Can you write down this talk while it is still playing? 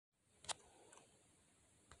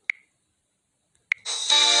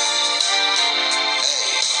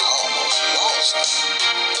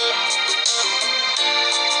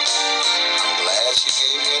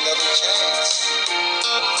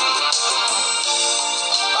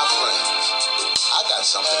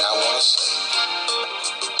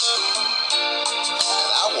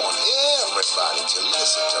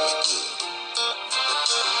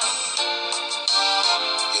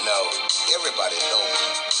Everybody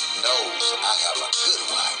knows I have a good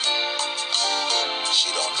wife.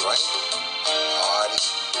 She don't drink, party,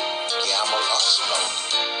 gamble, or smoke.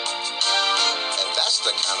 And that's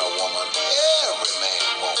the kind of woman every man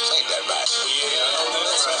wants. Ain't that right? Yeah, I know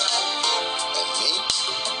that's right. And me,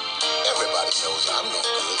 everybody knows I'm no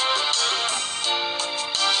good.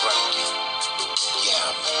 Drinking,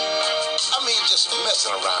 gambling. I mean, just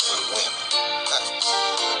messing around with women.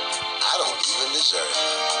 I don't even deserve it.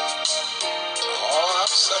 Oh,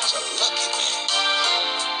 I'm such a lucky man.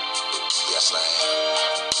 Yes, I am.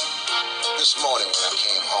 This morning when I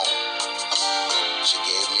came home, she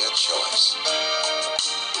gave me a choice.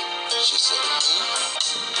 She said to me,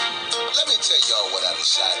 let me tell y'all what I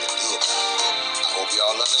decided to do about it. I hope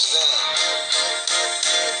y'all understand.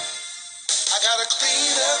 I gotta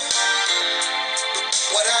clean up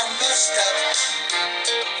what I messed up.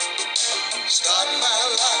 Start my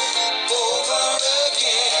life over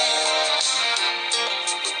again.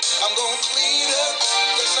 I'm gonna clean up,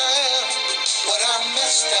 yes I am, what I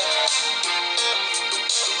messed up.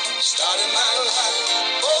 Starting my life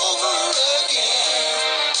over again.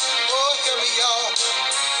 Oh, hear me, y'all.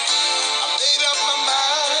 I made up my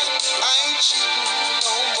mind. I ain't cheating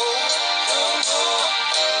no more. No more.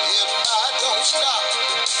 If I don't stop,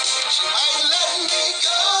 she might let me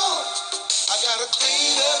go. I gotta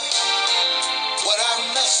clean up what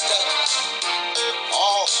I messed up.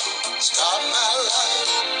 Oh, start my life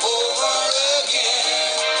over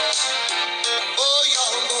again. Oh,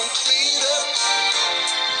 y'all, I'm gonna clean up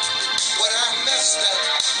what I messed up.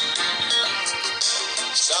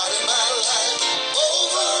 Starting my life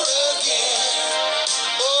over again.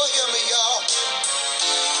 Oh, hear me, y'all.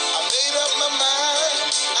 I made up my mind.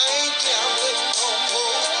 I ain't gambling no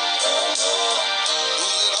more. No more.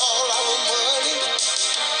 Losing all our money.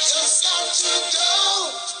 Just got to go.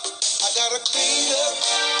 I gotta clean up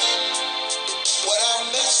what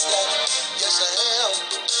I messed up. Yes, I am.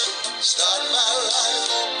 Start my life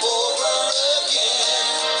over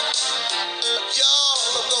again. Y'all,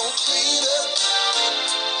 I'm gonna clean up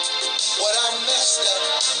what I messed up.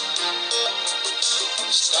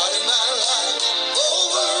 Starting my life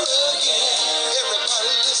over again.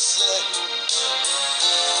 Everybody listen.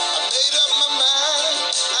 I made up my mind.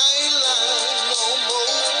 I ain't lying no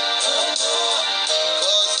more.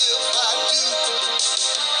 Cause if I do,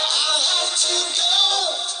 I'll have to go.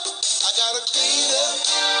 I gotta clean up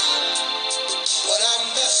what I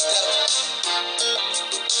messed up.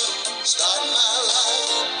 Start my life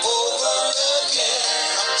over again.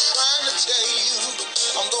 I'm trying to tell you,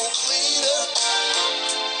 I'm gonna clean up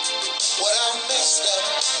what I messed up.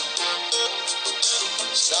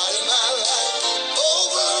 Starting my life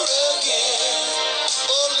over again.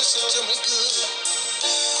 Oh, listen to me good.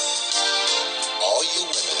 All you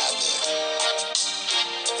women out there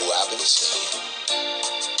who I've been seeing.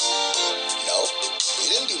 No, you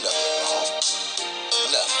didn't do nothing wrong.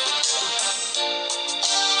 Nothing.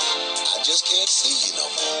 I just can't see you no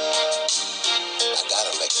more. I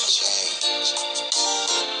gotta make a change.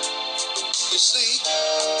 You see,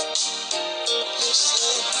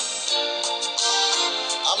 listen,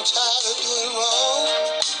 I'm tired of doing wrong.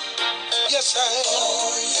 Yes, I am.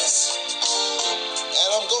 Oh, yes. And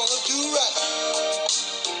I'm gonna do right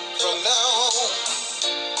from now on.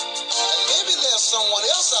 And maybe there's someone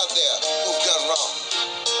else out there who's done wrong.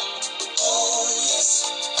 Oh,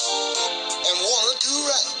 yes. And wanna do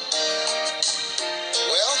right.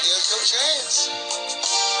 Well, here's your chance.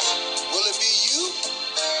 Will it be you?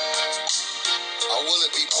 Or will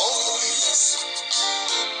it be both of you?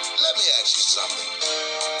 Let me ask you something.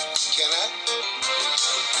 Can I?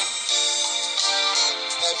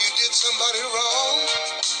 Have you did somebody wrong?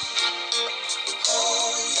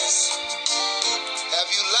 Oh, yes. Have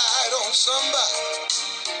you lied on somebody?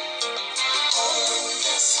 Oh,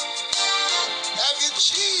 yes. Have you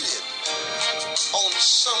cheated on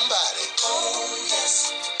somebody? Oh,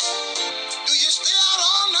 yes. Do you stay out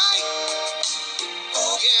all night?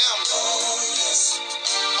 Oh, gamble. Oh, yes.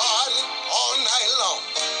 Party all night long.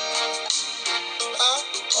 Huh?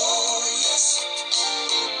 Oh, yes.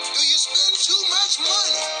 Do you spend too much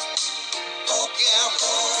money? Oh, gamble.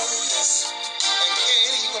 Oh, yes. And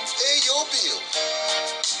can't even pay your bill.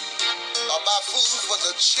 Or buy food for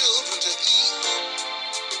the children to eat?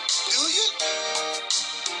 Do you?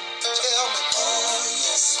 Tell me. Oh,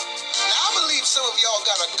 yes. Now, I believe some of y'all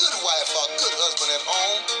got a good wife or a good husband at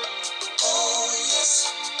home. Oh,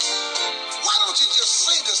 yes. Why don't you just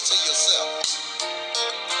say this to yourself?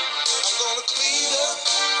 I'm gonna clean up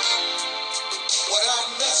what I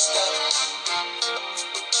messed up.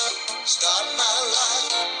 Start my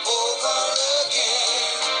life over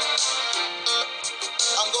again.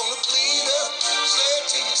 I'm gonna clean up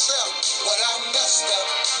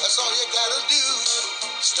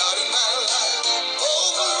starting my life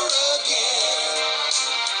over again.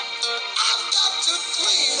 I've got to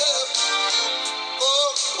clean up,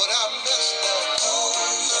 oh, what I messed up. Oh,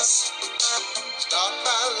 yes. Start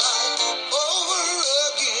my life over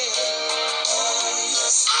again. Oh,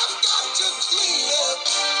 yes. I've got to clean up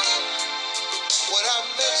what I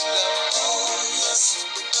messed up. Oh, yes.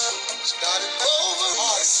 Start it over.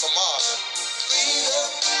 Heart for Marvin. Clean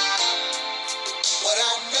up what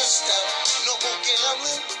I messed up. No more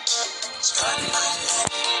gambling. Start my life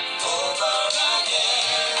over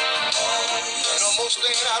again. Oh, yes. No more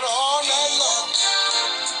staying out all night long.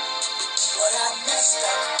 What I messed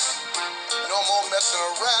up. No more messing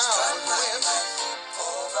around with women.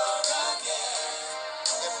 Over again.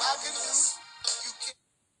 If I can do it, you can.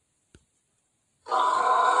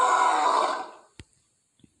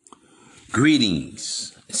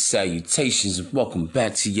 Greetings, salutations, and welcome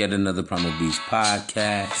back to yet another Primal Beast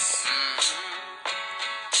podcast.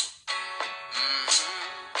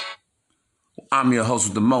 I'm your host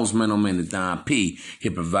with the most, man, the Don P,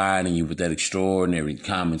 here providing you with that extraordinary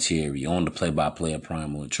commentary on the play-by-play of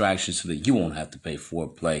Primal Attraction so that you won't have to pay for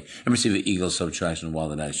play and receive the ego subtraction of all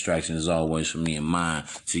of that extraction. As always, from me and mine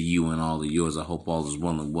to you and all of yours. I hope all is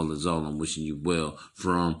well and well is all. I'm wishing you well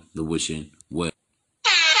from the wishing well.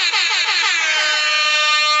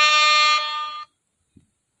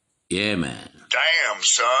 Yeah, man. Damn,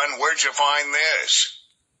 son, where'd you find this?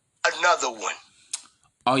 Another one.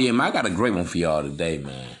 Oh, yeah, man, I got a great one for y'all today,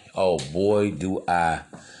 man. Oh, boy, do I.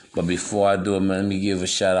 But before I do it, man, let me give a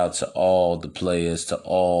shout out to all the players, to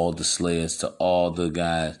all the slayers, to all the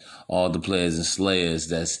guys, all the players and slayers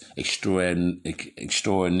that's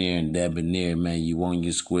extraordinary and debonair, man. You on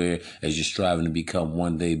your square as you're striving to become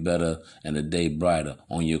one day better and a day brighter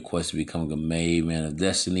on your quest to becoming a made man of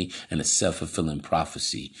destiny and a self-fulfilling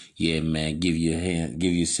prophecy. Yeah, man, give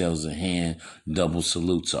yourselves a hand. Double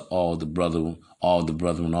salute to all the brethren, all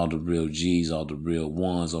the real G's, all the real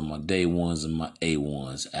ones, all my day ones and my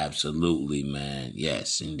A1s. Absolutely, man.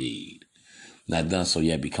 Yes, indeed. Not done so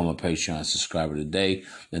yet, become a Patreon subscriber today.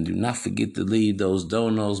 And do not forget to leave those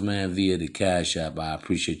donos, man, via the Cash App. I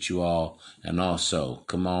appreciate you all. And also,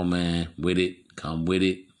 come on, man, with it. Come with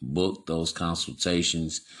it. Book those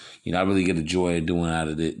consultations. You know, I really get a joy of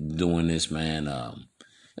doing this, man.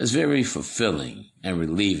 It's very fulfilling and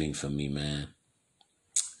relieving for me, man.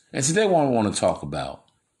 And today what I want to talk about,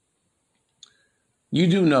 you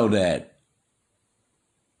do know that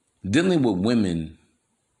dealing with women,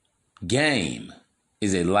 game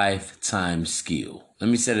is a lifetime skill. Let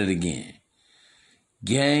me say that again.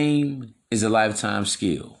 Game is a lifetime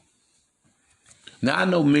skill. Now, I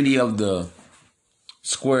know many of the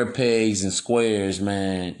square pegs and squares,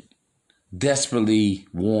 man, desperately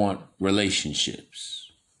want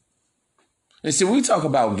relationships. And see, we talk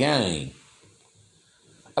about game.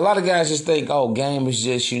 A lot of guys just think, oh, game is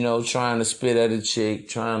just, trying to spit at a chick,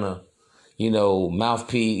 trying to,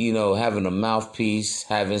 mouthpiece, having a mouthpiece,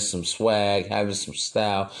 having some swag, having some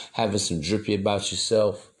style, having some drippy about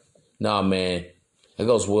yourself. Nah, man, it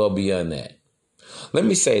goes well beyond that. Let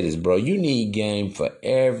me say this, bro. You need game for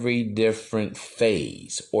every different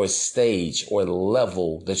phase or stage or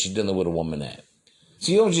level that you're dealing with a woman at.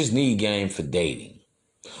 So you don't just need game for dating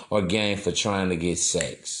or game for trying to get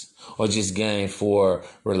sex. Or just game for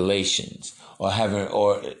relations, or having,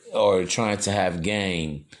 or trying to have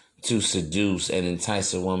game to seduce and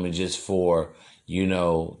entice a woman just for,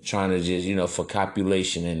 trying to just, for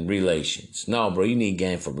copulation and relations. No, bro, you need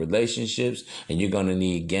game for relationships, and you're gonna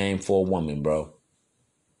need game for a woman, bro.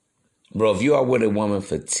 Bro, if you are with a woman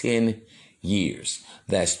for 10 years,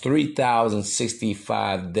 that's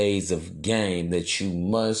 3,065 days of game that you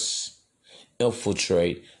must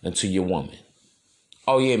infiltrate into your woman.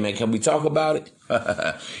 Oh, yeah, man. Can we talk about it?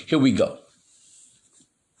 Here we go.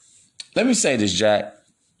 Let me say this, Jack.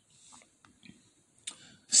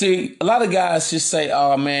 See, a lot of guys just say,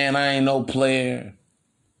 oh, man, I ain't no player.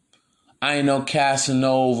 I ain't no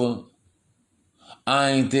Casanova. I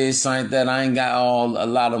ain't this, I ain't that. I ain't got a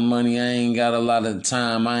lot of money. I ain't got a lot of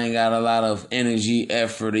time. I ain't got a lot of energy,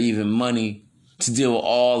 effort, or even money to deal with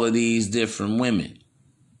all of these different women.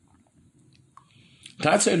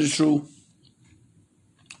 Can I tell you the truth?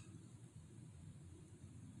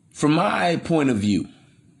 From my point of view,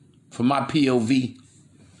 from my POV,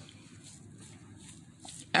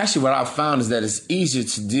 actually what I've found is that it's easier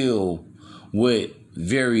to deal with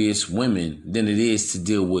various women than it is to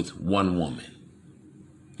deal with one woman.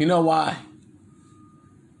 You know why?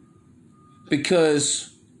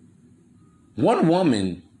 Because one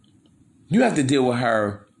woman, you have to deal with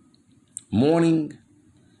her morning,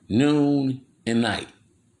 noon, and night.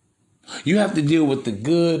 You have to deal with the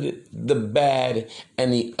good, the bad,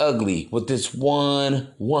 and the ugly with this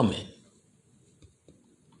one woman.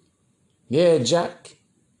 Yeah, Jack.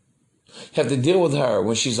 You have to deal with her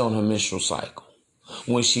when she's on her menstrual cycle,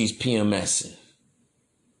 when she's PMSing.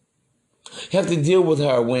 You have to deal with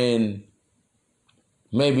her when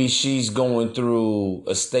maybe she's going through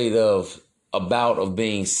a bout of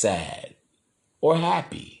being sad or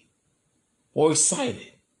happy or excited.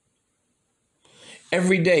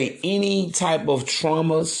 Every day, any type of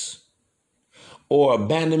traumas or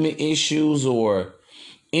abandonment issues or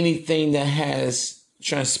anything that has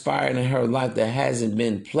transpired in her life that hasn't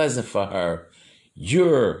been pleasant for her,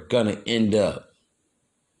 you're going to end up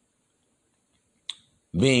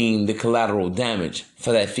being the collateral damage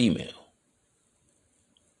for that female.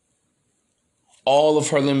 All of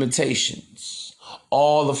her limitations,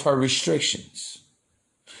 all of her restrictions,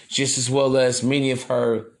 just as well as many of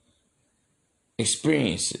her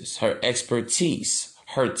experiences, her expertise,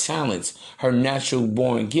 her talents, her natural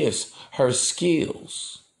born gifts, her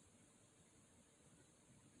skills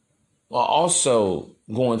are also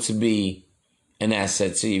going to be an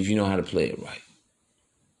asset to you if you know how to play it right.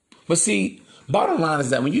 But see, bottom line is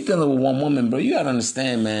that when you're dealing with one woman, bro, you got to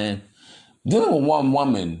understand, man, dealing with one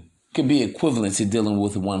woman could be equivalent to dealing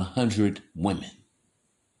with 100 women.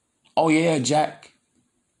 Oh, yeah, Jack.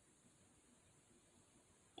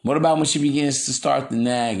 What about when she begins to start the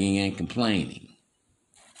nagging and complaining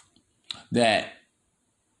that,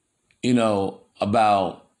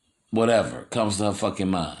 about whatever comes to her fucking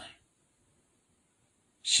mind?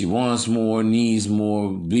 She wants more, needs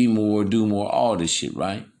more, be more, do more, all this shit,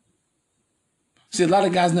 right? See, a lot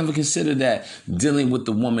of guys never consider that dealing with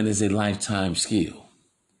the woman is a lifetime skill.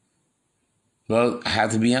 Well, I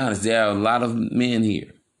have to be honest, there are a lot of men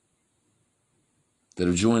here that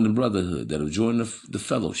have joined the brotherhood, that have joined the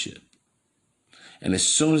fellowship. And as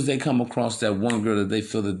soon as they come across that one girl that they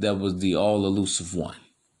feel that was the all elusive one,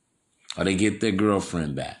 or they get their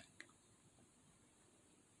girlfriend back,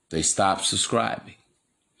 they stop subscribing.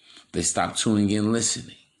 They stop tuning in,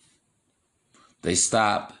 listening. They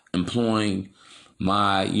stop employing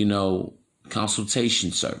my,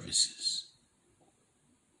 consultation services.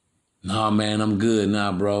 Nah, man, I'm good.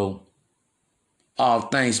 Nah, bro. Oh,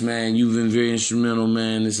 thanks, man. You've been very instrumental,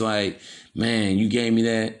 man. It's like, man, you gave me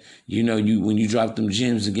that. When you dropped them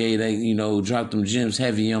gems and gave that, dropped them gems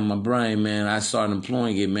heavy on my brain, man. I started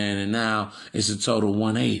employing it, man, and now it's a total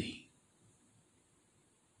 180.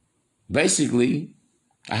 Basically,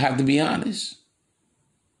 I have to be honest.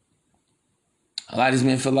 A lot of these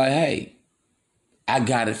men feel like, hey, I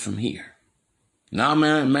got it from here. Nah,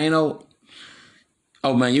 man,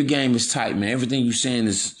 oh, man, your game is tight, man. Everything you're saying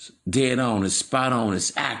is dead on, it's spot on,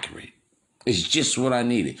 it's accurate. It's just what I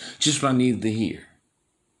needed, just what I needed to hear.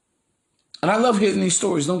 And I love hearing these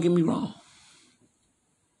stories, don't get me wrong.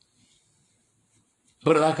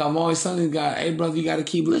 But like I'm always telling the guy, hey, brother, you got to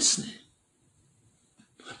keep listening.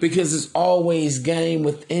 Because there's always game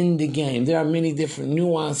within the game. There are many different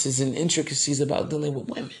nuances and intricacies about dealing with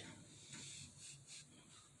women.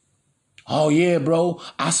 Oh, yeah, bro,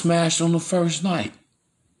 I smashed on the first night.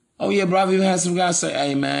 Oh, yeah, bro, I've even had some guys say,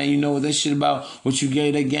 hey, man, you know what that shit about what you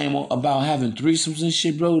gave that game about having threesomes and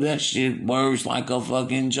shit, bro? That shit works like a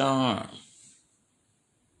fucking charm.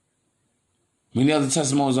 Many other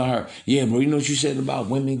testimonies I heard, yeah, bro, you know what you said about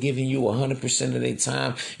women giving you 100% of their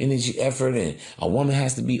time, energy, effort, and a woman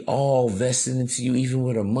has to be all vested into you, even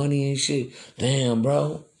with her money and shit. Damn,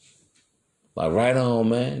 bro. Like, right on,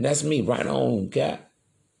 man. That's me, right on, cat.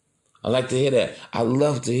 I like to hear that. I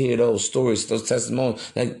love to hear those stories, those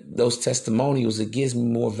testimonials. Like those testimonials, it gives me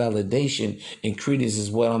more validation and credence is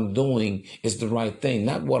what I'm doing is the right thing.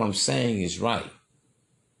 Not what I'm saying is right.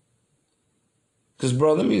 Because,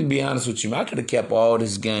 bro, let me be honest with you. I could have kept all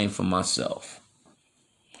this game for myself.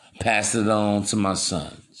 Passed it on to my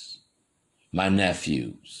sons, my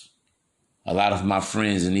nephews, a lot of my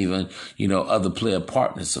friends, and even, other player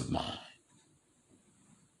partners of mine.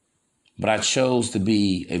 But I chose to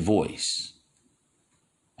be a voice.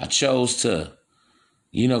 I chose to,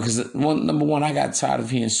 because number one, I got tired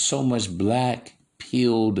of hearing so much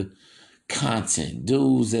black-pilled content.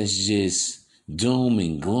 Dudes that's just doom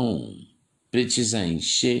and gloom. Bitches ain't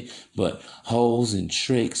shit but hoes and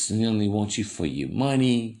tricks and they only want you for your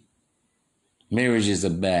money. Marriage is a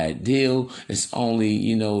bad deal. It's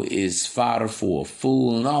only, is fodder for a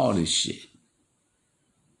fool and all this shit.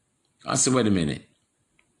 I said, wait a minute.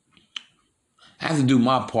 I have to do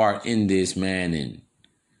my part in this, man, and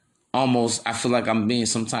almost I feel like I'm being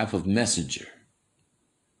some type of messenger.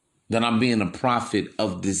 That I'm being a prophet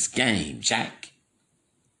of this game, Jack.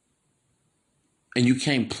 And you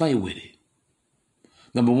can't play with it.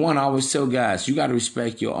 Number one, I always tell guys, you got to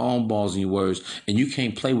respect your own balls and your words, and you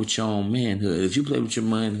can't play with your own manhood. If you play with your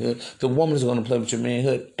manhood, the woman's going to play with your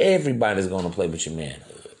manhood. Everybody's going to play with your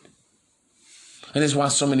manhood. And that's why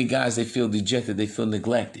so many guys, they feel dejected. They feel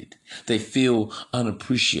neglected. They feel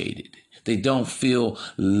unappreciated. They don't feel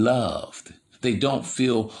loved. They don't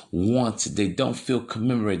feel wanted. They don't feel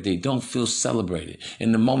commemorated. They don't feel celebrated.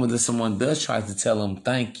 In the moment that someone does try to tell them,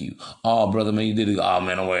 thank you. Oh, brother, man, you did it. Oh,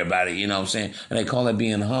 man, don't worry about it. You know what I'm saying? And they call it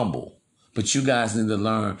being humble. But you guys need to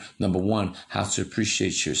learn, number one, how to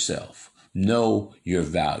appreciate yourself. Know your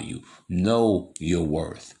value. Know your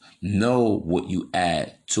worth. Know what you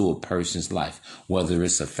add to a person's life, whether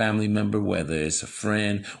it's a family member, whether it's a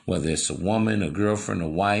friend, whether it's a woman, a girlfriend, a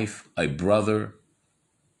wife, a brother,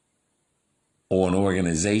 or an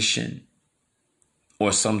organization,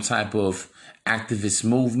 or some type of activist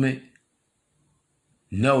movement.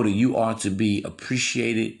 Know that you are to be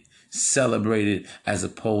appreciated, celebrated, as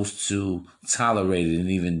opposed to tolerated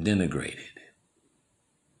and even denigrated.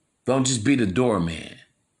 Don't just be the doorman.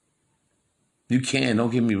 You can,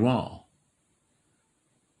 don't get me wrong.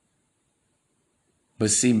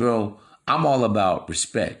 But see, bro, I'm all about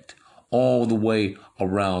respect all the way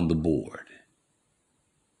around the board.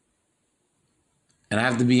 And I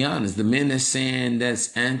have to be honest, the men that's saying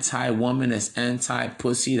that's anti-woman, that's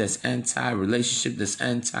anti-pussy, that's anti-relationship, that's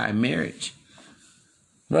anti-marriage,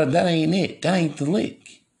 bro, that ain't it. That ain't the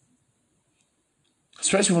lick.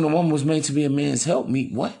 Especially when a woman was made to be a man's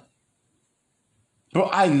helpmeet. What? Bro,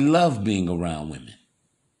 I love being around women.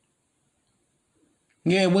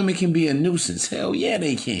 Yeah, women can be a nuisance. Hell yeah,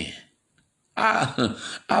 they can. I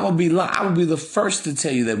will be the first to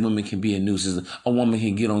tell you that women can be a nuisance. A woman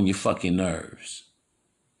can get on your fucking nerves.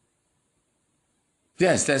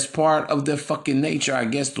 Yes, that's part of their fucking nature, I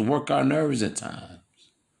guess, to work our nerves at times.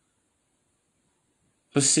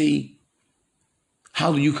 But see,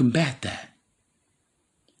 how do you combat that?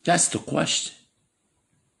 That's the question.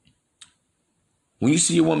 When you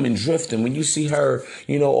see a woman drifting, when you see her,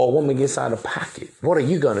 or a woman gets out of pocket, what are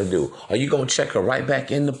you going to do? Are you going to check her right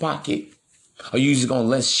back in the pocket? Or are you just going to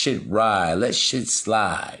let shit ride, let shit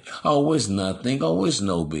slide? Oh, it's nothing. Oh, it's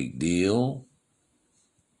no big deal.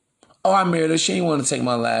 Oh, I married her. She didn't want to take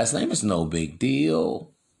my last name. It's no big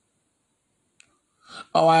deal.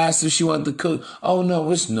 Oh, I asked if she wanted to cook. Oh,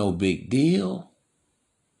 no, it's no big deal.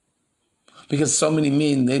 Because so many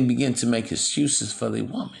men, they begin to make excuses for their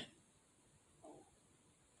woman.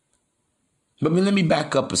 But let me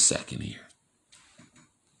back up a second here.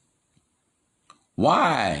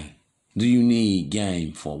 Why do you need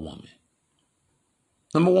game for a woman?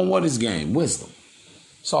 Number one, what is game? Wisdom.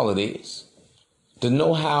 That's all it is. The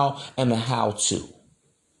know-how and the how-to.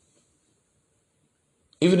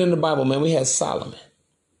 Even in the Bible, man, we had Solomon.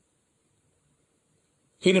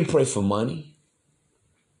 He didn't pray for money,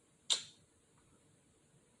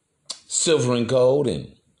 silver and gold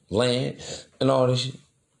and land and all this shit.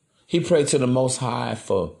 He prayed to the Most High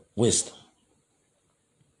for wisdom.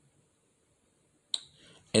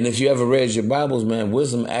 And if you ever read your Bibles, man,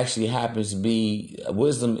 wisdom actually happens to be,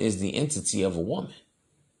 wisdom is the entity of a woman.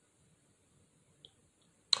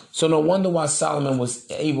 So no wonder why Solomon was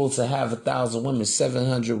able to have 1,000 women,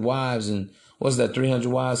 700 wives, and what's that, 300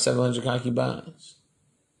 wives, 700 concubines?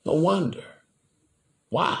 No wonder.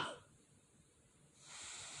 Wow.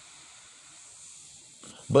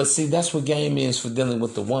 But see, that's what game is for dealing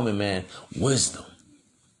with the woman, man. Wisdom.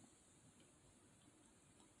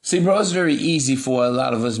 See, bro, it's very easy for a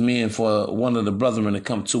lot of us men, for one of the brethren to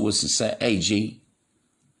come to us and say, hey, G,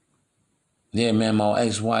 yeah, man, my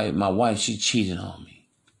ex-wife, my wife, she cheated on me.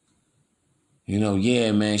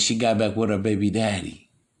 Yeah, man, she got back with her baby daddy.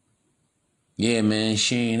 Yeah, man,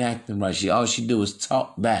 she ain't acting right. All she do is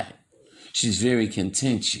talk back. She's very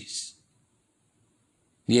contentious.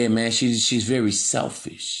 Yeah, man, she's very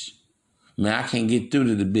selfish. Man, I can't get through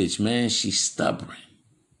to the bitch, man. She's stubborn.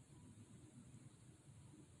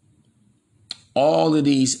 All of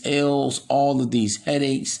these L's, all of these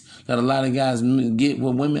headaches that a lot of guys get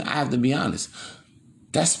with women, I have to be honest.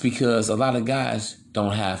 That's because a lot of guys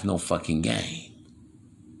don't have no fucking game.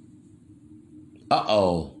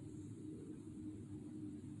 Uh-oh.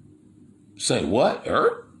 Say what?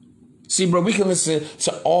 See, bro, we can listen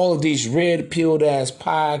to all of these red-pilled ass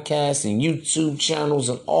podcasts and YouTube channels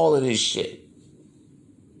and all of this shit.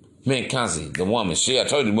 Man, constantly, the woman, I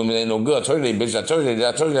told you women ain't no good. I told you they bitch.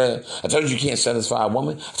 I told you can't satisfy a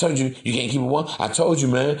woman. I told you you can't keep a woman. I told you,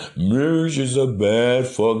 man, marriage is a bad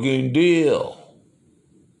fucking deal.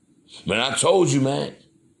 Man, I told you, man.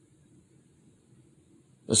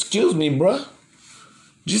 Excuse me, bruh.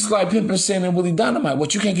 Just like Pimpin' saying and Willie Dynamite,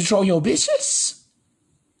 what, you can't control your bitches?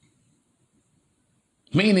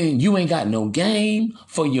 Meaning you ain't got no game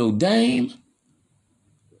for your dame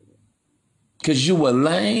because you were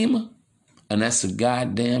lame, and that's a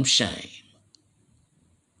goddamn shame.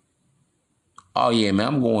 Oh, yeah, man,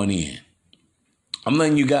 I'm going in. I'm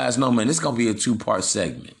letting you guys know, man, this is going to be a 2-part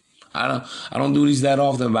segment. I don't do these that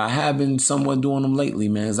often, but I have been somewhat doing them lately,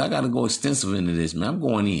 man, because I got to go extensive into this, man. I'm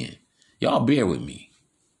going in. Y'all bear with me.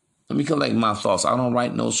 Let me collect my thoughts. I don't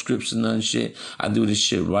write no scripts and none shit. I do this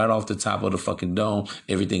shit right off the top of the fucking dome.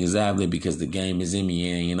 Everything is ad-lib because the game is in me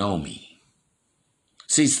and ain't on me.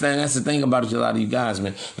 See, that's the thing about it, a lot of you guys,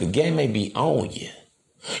 man. The game may be on you.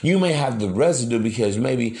 You may have the residue because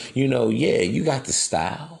maybe, you got the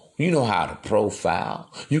style. You know how to profile.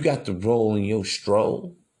 You got the roll in your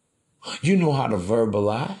stroll. You know how to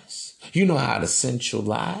verbalize. You know how to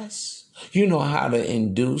sensualize. You know how to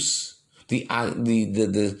induce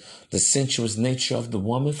the sensuous nature of the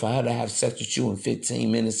woman for her to have sex with you in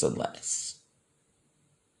 15 minutes or less.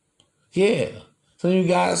 Yeah. So you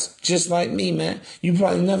guys, just like me, man, you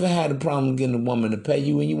probably never had a problem getting a woman to pay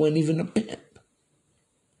you and you weren't even a pimp.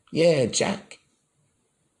 Yeah, Jack.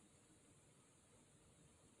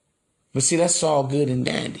 But see, that's all good and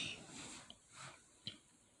dandy.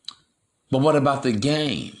 But what about the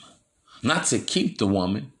game? Not to keep the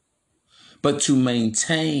woman, but to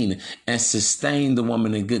maintain and sustain the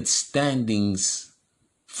woman in good standings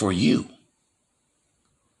for you.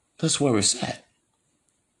 That's where it's at.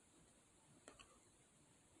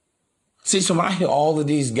 See, so when I hear all of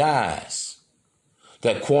these guys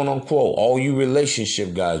that quote unquote, all you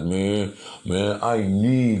relationship guys, man, I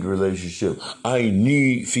need relationship. I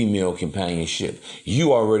need female companionship.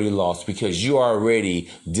 You already lost because you are already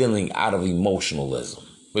dealing out of emotionalism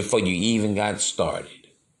before you even got started.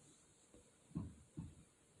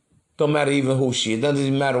 Don't matter even who she is. It doesn't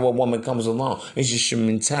even matter what woman comes along. It's just your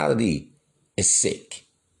mentality is sick.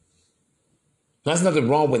 There's nothing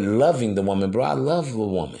wrong with loving the woman, bro. I love the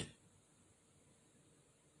woman.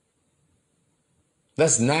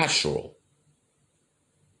 That's natural.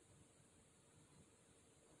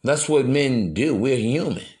 That's what men do. We're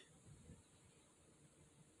human.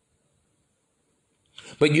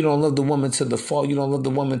 But you don't love the woman to the fault. You don't love the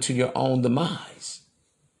woman to your own demise.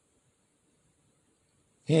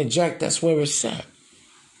 Yeah, Jack, that's where it's at.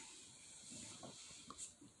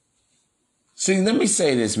 See, let me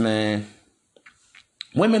say this, man.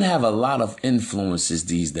 Women have a lot of influences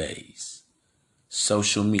these days.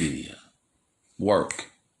 Social media,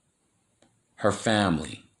 work, her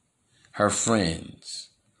family, her friends,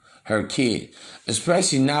 her kid.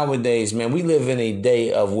 Especially nowadays, man, we live in a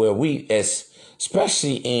day of where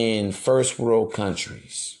especially in first world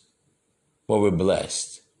countries, where we're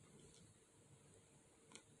blessed.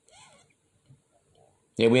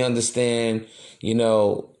 Yeah, we understand,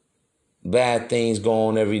 bad things go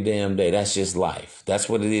on every damn day. That's just life. That's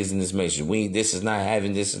what it is in this nation. This is not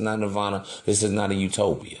heaven. This is not nirvana. This is not a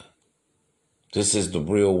utopia. This is the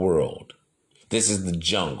real world. This is the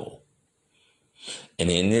jungle.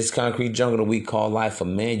 And in this concrete jungle that we call life, a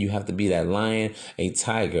man, you have to be that lion, a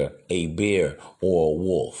tiger, a bear, or a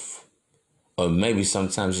wolf. Or maybe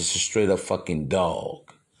sometimes just a straight up fucking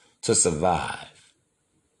dog to survive.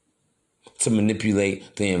 To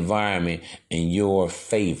manipulate the environment in your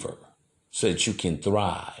favor so that you can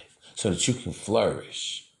thrive, so that you can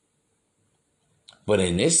flourish. But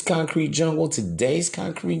in this concrete jungle, today's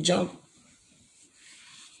concrete jungle,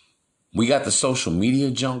 we got the social media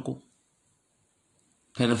jungle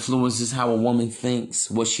that influences how a woman thinks,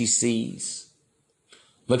 what she sees.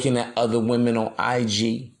 Looking at other women on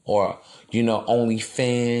IG or,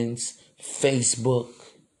 OnlyFans, Facebook.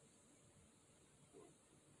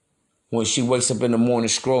 When she wakes up in the morning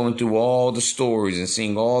scrolling through all the stories and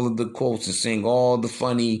seeing all of the quotes and seeing all the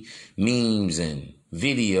funny memes and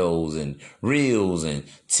videos and reels and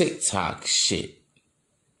TikTok shit.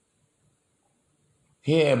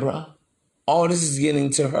 Yeah, bro. All this is getting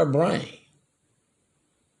to her brain.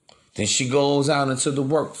 Then she goes out into the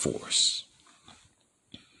workforce,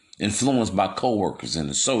 influenced by coworkers and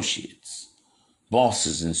associates,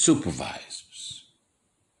 bosses and supervisors.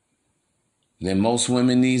 Then most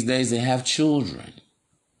women these days, they have children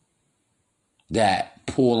that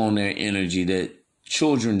pull on their energy, that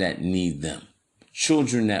children that need them,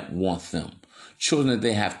 children that want them, children that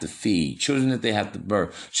they have to feed, children that they have to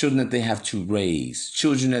birth, children that they have to raise,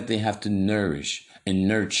 children that they have to nourish and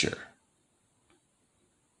nurture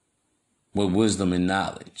with wisdom and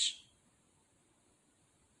knowledge.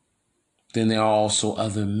 Then there are also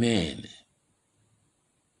other men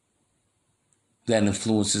that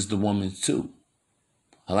influences the woman too.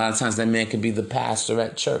 A lot of times that man could be the pastor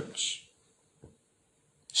at church.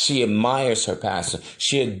 She admires her pastor.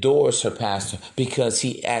 She adores her pastor because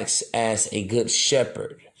he acts as a good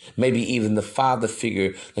shepherd. Maybe even the father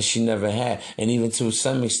figure that she never had. And even to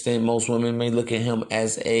some extent, most women may look at him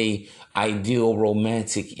as a ideal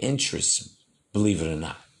romantic interest, believe it or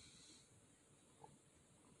not.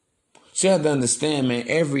 So you have to understand, man,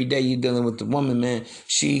 every day you're dealing with the woman, man,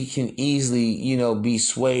 she can easily, be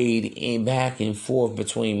swayed in back and forth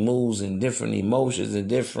between moods and different emotions and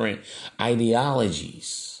different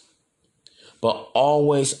ideologies. But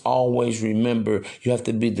always, always remember, you have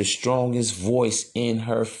to be the strongest voice in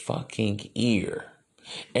her fucking ear.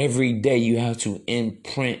 Every day you have to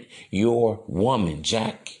imprint your woman,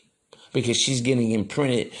 Jack. Because she's getting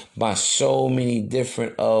imprinted by so many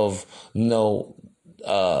different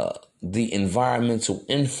the environmental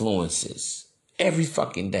influences. Every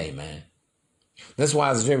fucking day, man. That's why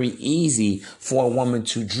it's very easy for a woman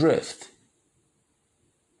to drift.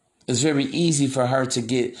 It's very easy for her to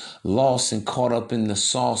get lost and caught up in the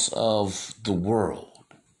sauce of the world.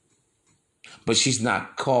 But she's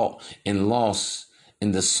not caught and lost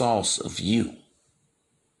in the sauce of you.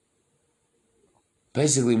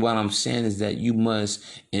 Basically, what I'm saying is that you must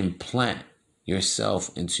implant yourself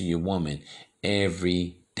into your woman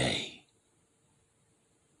every day.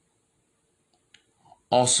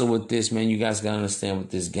 Also with this, man, you guys got to understand with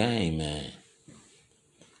this game, man,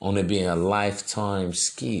 on it being a lifetime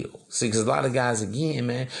skill. See, because a lot of guys, again,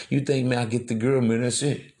 man, you think, man, I get the girl, man, that's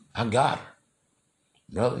it. I got her.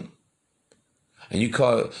 Really? And you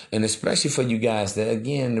call it, and especially for you guys that,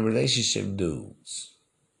 again, the relationship dudes,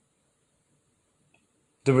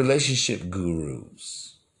 the relationship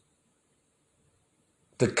gurus,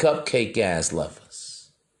 the cupcake ass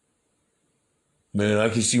lovers. Man, I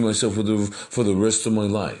can see myself for the rest of my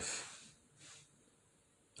life.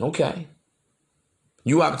 Okay.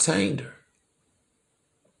 You obtained her.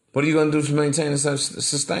 What are you going to do to maintain and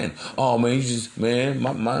sustain? Oh, man,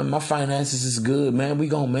 my finances is good, man. We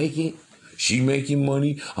going to make it. She making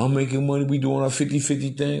money. I'm making money. We doing our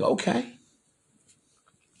 50-50 thing. Okay.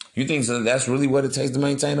 You think so that's really what it takes to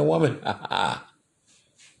maintain a woman?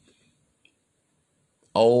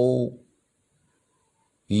 Oh,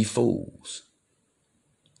 ye fools.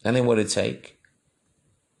 That ain't what it take.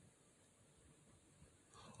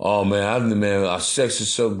 Oh, man, our sex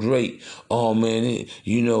is so great. Oh, man,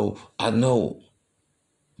 I know.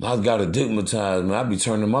 I got addictmatized, man. I be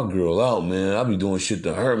turning my girl out, man. I be doing shit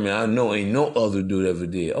to her, man. I know ain't no other dude ever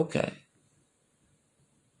did. Okay.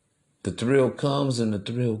 The thrill comes and the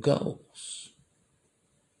thrill goes.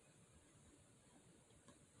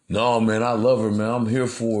 No, man, I love her, man. I'm here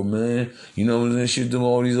for her, man. You know, and then she do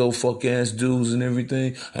all these old fuck ass dudes and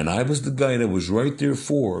everything. And I was the guy that was right there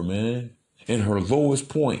for her, man. In her lowest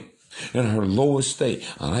point, in her lowest state.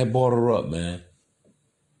 And I brought her up, man.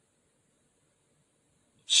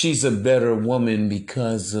 She's a better woman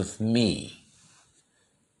because of me.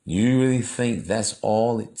 You really think that's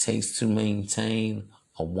all it takes to maintain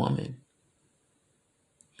a woman?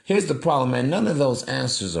 Here's the problem, man. None of those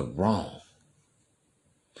answers are wrong.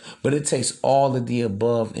 But it takes all of the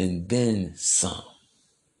above and then some.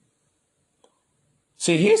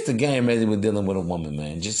 See, here's the game, man, with dealing with a woman,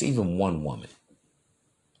 man. Just even one woman.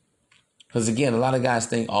 Because, again, a lot of guys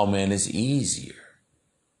think, oh, man, it's easier.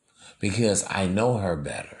 Because I know her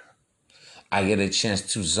better. I get a chance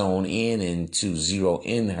to zone in and to zero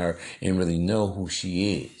in her and really know who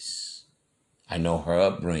she is. I know her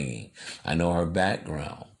upbringing. I know her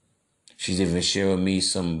background. She's even shared with me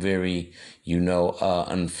some very,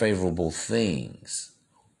 unfavorable things.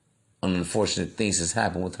 Unfortunate things that's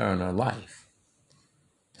happened with her in her life.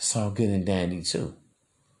 It's all good and dandy too.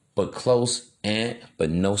 But close but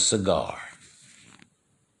no cigar.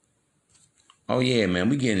 Oh yeah, man,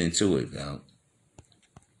 we getting into it, dog.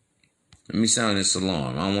 Let me sound this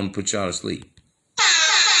alarm. I don't want to put y'all to sleep.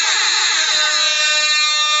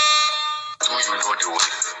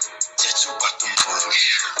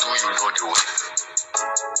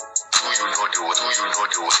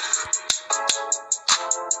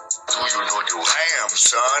 Damn,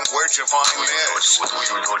 son, where'd you find this?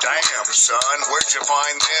 Damn, son, where'd you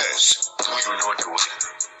find this?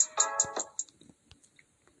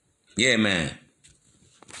 Yeah, man.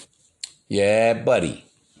 Yeah, buddy.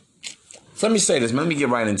 So let me say this, man. Let me get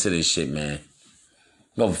right into this shit, man.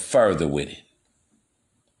 Go further with it.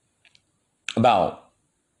 About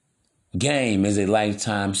game is a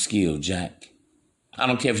lifetime skill, Jack. I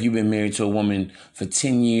don't care if you've been married to a woman for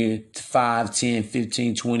 10 years, 5, 10,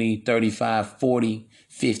 15, 20, 35, 40,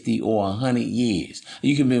 50, or 100 years.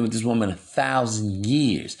 You can be with this woman 1,000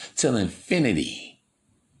 years till infinity.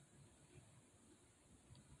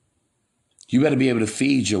 You better be able to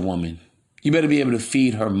feed your woman You better be able to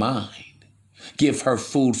feed her mind, give her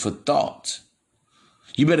food for thought.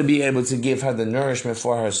 You better be able to give her the nourishment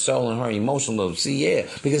for her soul and her emotional love.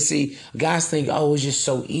 Because guys think, oh, it's just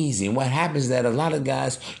so easy. And what happens is that a lot of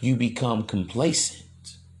guys, you become complacent.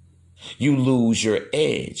 You lose your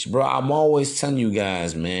edge. Bro, I'm always telling you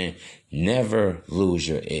guys, man, never lose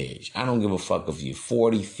your edge. I don't give a fuck if you're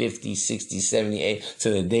 40, 50, 60, 70, to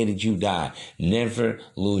the day that you die. Never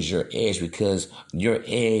lose your edge, because your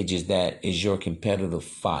edge is your competitive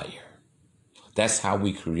fire. That's how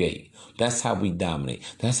we create. That's how we dominate.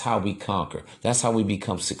 That's how we conquer. That's how we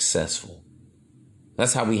become successful.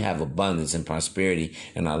 That's how we have abundance and prosperity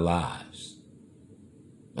in our lives.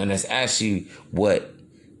 And that's actually what,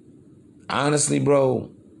 honestly,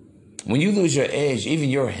 bro, when you lose your edge, even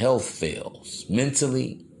your health fails.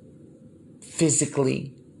 Mentally,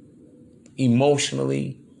 physically,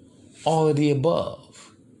 emotionally, all of the above.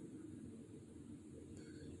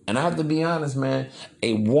 And I have to be honest, man,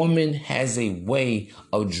 a woman has a way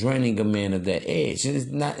of draining a man of that edge.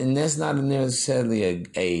 And that's not necessarily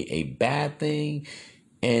a bad thing.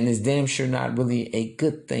 And it's damn sure not really a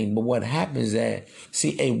good thing. But what happens is that,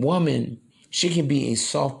 a woman, she can be a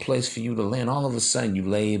soft place for you to land. All of a sudden, you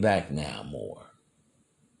lay back now more.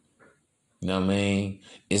 You know what I mean?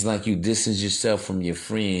 It's like you distance yourself from your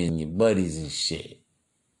friends, your buddies and shit.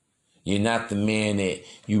 You're not the man that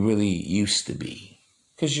you really used to be.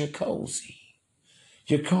 Because you're cozy.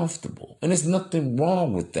 You're comfortable. And there's nothing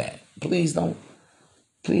wrong with that. Please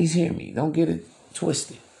hear me. Don't get it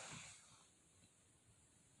twisted.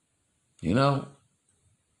 You know?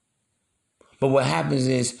 But what happens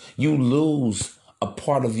is you lose a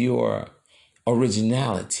part of your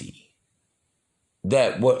originality.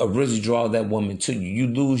 That what originally draw that woman to you.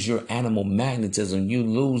 You lose your animal magnetism. You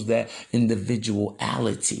lose that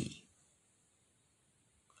individuality.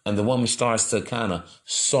 And the woman starts to kind of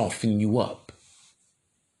soften you up.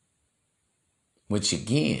 Which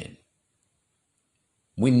again,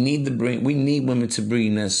 we need women to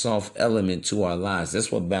bring that soft element to our lives.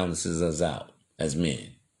 That's what balances us out as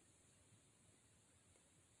men.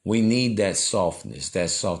 We need that softness, that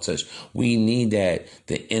soft touch. We need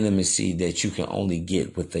the intimacy that you can only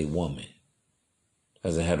get with a woman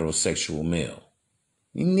as a heterosexual male.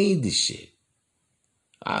 You need this shit.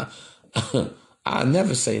 I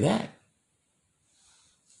never say that.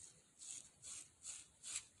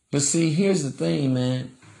 But here's the thing,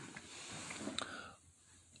 man.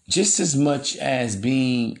 Just as much as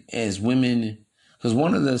being as women, because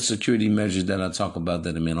one of the security measures that I talk about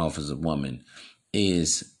that a man offers a woman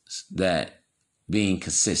is that being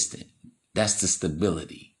consistent. That's the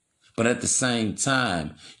stability. But at the same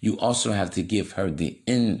time, you also have to give her the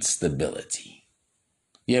instability.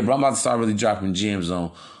 Yeah, bro, I'm about to start really dropping gems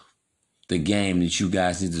on the game that you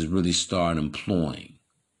guys need to really start employing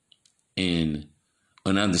and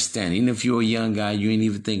understanding. Even if you're a young guy, you ain't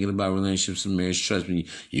even thinking about relationships and marriage. Trust me,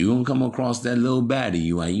 you're going to come across that little baddie.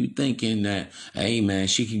 You thinking that, hey, man,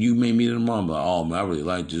 you may meet her tomorrow, but, oh, man, I really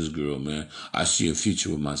like this girl, man. I see a future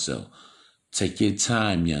with myself. Take your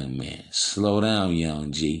time, young man. Slow down,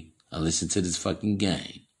 young G. And listen to this fucking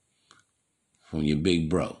game from your big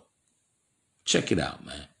bro. Check it out,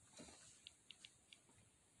 man.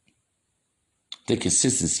 The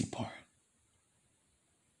consistency part.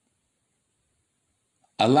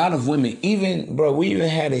 A lot of women, we even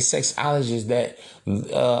had a sexologist that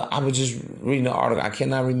I was just reading an article. I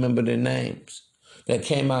cannot remember their names. That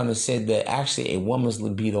came out and said that actually a woman's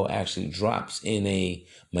libido actually drops in a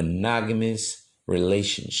monogamous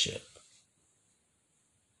relationship.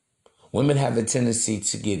 Women have a tendency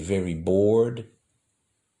to get very bored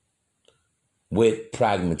with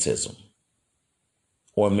pragmatism,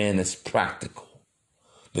 or a man that's practical.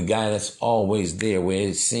 The guy that's always there, where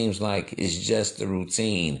it seems like it's just a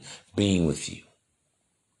routine being with you.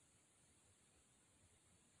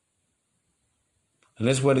 And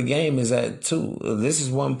that's where the game is at, too. This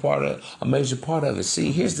is a major part of it.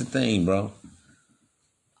 Here's the thing, bro.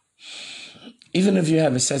 Even if you're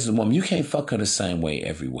having sex with a woman, you can't fuck her the same way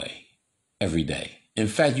every day. In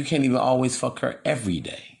fact, you can't even always fuck her every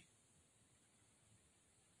day.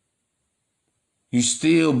 You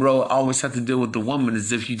still, bro, always have to deal with the woman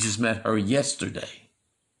as if you just met her yesterday.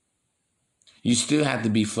 You still have to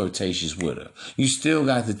be flirtatious with her. You still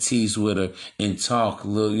got to tease with her and talk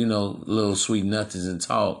little sweet nothings and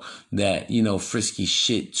talk that, frisky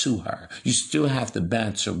shit to her. You still have to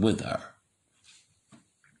banter with her.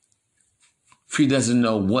 She doesn't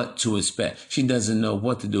know what to expect. She doesn't know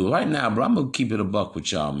what to do. Right now, bro, I'm going to keep it a buck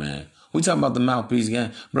with y'all, man. We talking about the mouthpiece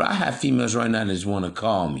game. Bro, I have females right now that just want to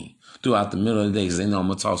call me throughout the middle of the day because they know I'm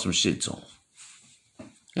going to talk some shit to them.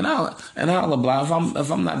 I'll oblige.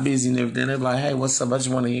 If I'm not busy and everything, they're like, hey, what's up? I just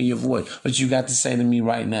want to hear your voice. What you got to say to me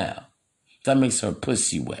right now? That makes her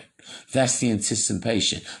pussy wet. That's the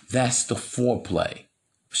anticipation. That's the foreplay.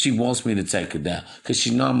 She wants me to take her down because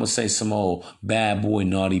she know I'm going to say some old bad boy,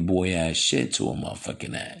 naughty boy ass shit to her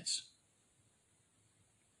motherfucking ass.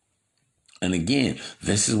 And again,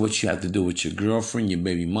 this is what you have to do with your girlfriend, your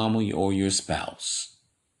baby mama, or your spouse.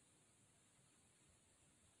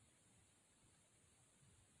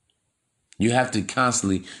 You have to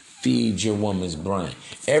constantly feed your woman's brain.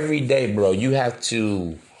 Every day, bro, you have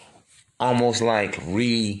to almost like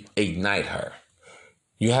reignite her.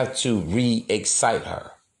 You have to re-excite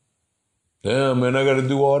her. Yeah, man, I got to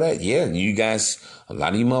do all that. Yeah, you guys, a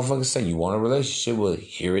lot of you motherfuckers say you want a relationship. Well,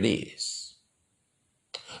 here it is.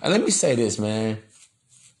 And let me say this, man.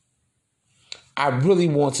 I really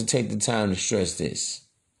want to take the time to stress this.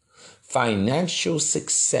 Financial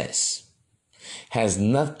success has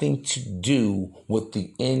nothing to do with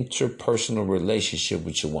the interpersonal relationship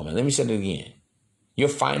with your woman. Let me say that again. Your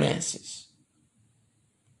finances.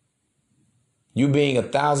 You being a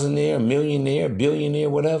thousandaire, millionaire, billionaire,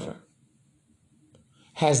 whatever,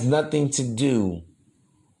 has nothing to do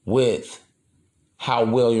with how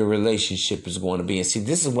well your relationship is going to be. And see,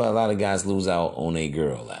 this is where a lot of guys lose out on a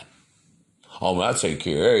girl at. Oh, man, I take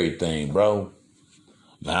care of everything, bro.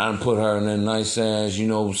 Man, I done put her in that nice ass, you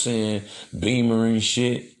know what I'm saying, Beamer and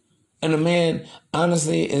shit. And a man,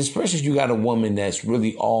 honestly, and especially if you got a woman that's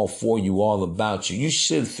really all for you, all about you, you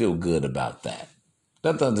should feel good about that.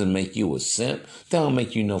 That doesn't make you a simp. That don't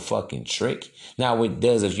make you no fucking trick. Now, it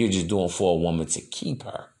does if you're just doing for a woman to keep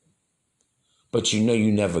her. But you know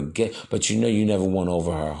you never won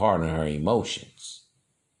over her heart and her emotions.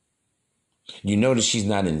 You know that she's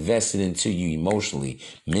not invested into you emotionally,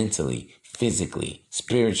 mentally, physically,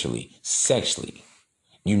 spiritually, sexually.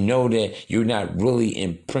 You know that you're not really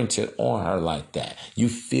imprinted on her like that. You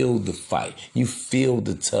feel the fight. You feel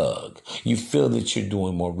the tug. You feel that you're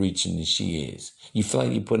doing more reaching than she is. You feel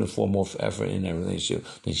like you're putting forth more effort in that relationship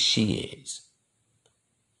than she is.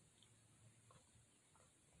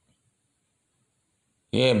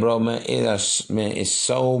 Yeah, bro, man. It's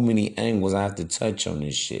so many angles I have to touch on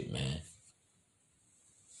this shit, man.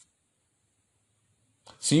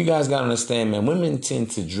 So you guys gotta understand, man, women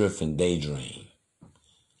tend to drift and daydream.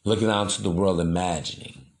 Looking out to the world,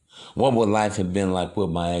 imagining. What would life have been like with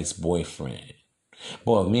my ex-boyfriend?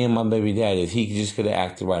 Boy, if me and my baby daddy, if he just could have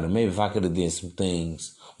acted right, or maybe if I could have did some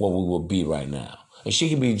things, what we would be right now. And she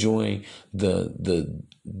could be enjoying the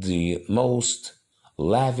most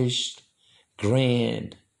lavish,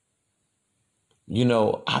 grand,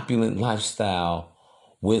 opulent lifestyle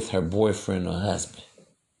with her boyfriend or husband.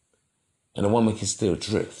 And a woman can still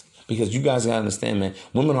drift. Because you guys gotta understand, man,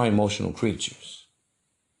 women are emotional creatures.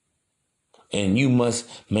 And you must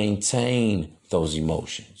maintain those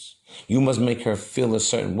emotions. You must make her feel a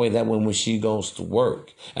certain way. That way when she goes to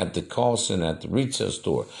work, at the call center, at the retail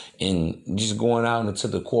store, and just going out into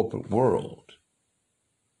the corporate world,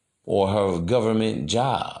 or her government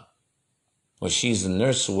job, or she's a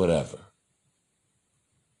nurse or whatever,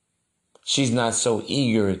 she's not so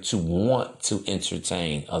eager to want to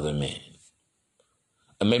entertain other men.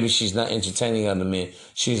 And maybe she's not entertaining other men.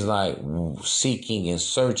 She's like seeking and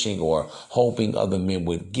searching or hoping other men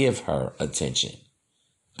would give her attention.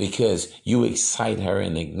 Because you excite her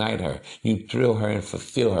and ignite her. You thrill her and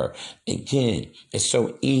fulfill her. Again, it's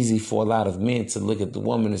so easy for a lot of men to look at the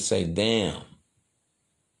woman and say, damn.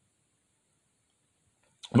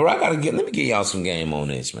 But let me give y'all some game on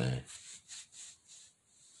this, man.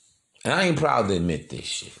 And I ain't proud to admit this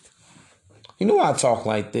shit. You know why I talk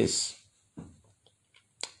like this?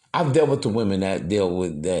 I've dealt with the women that dealt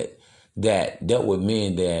with men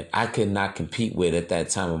that I could not compete with at that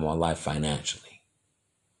time of my life financially.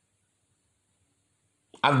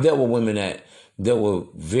 I've dealt with women that were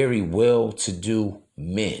very well-to-do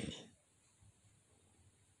men.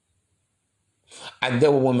 I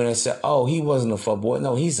dealt with women that said, oh, he wasn't a fuckboy.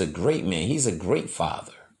 No, he's a great man. He's a great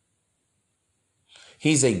father.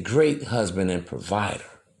 He's a great husband and provider.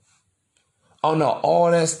 Oh, no,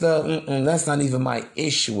 all that stuff, that's not even my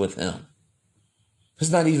issue with him.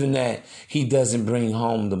 It's not even that he doesn't bring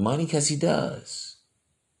home the money, because he does.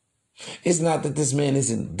 It's not that this man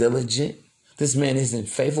isn't diligent. This man isn't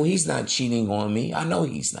faithful. He's not cheating on me. I know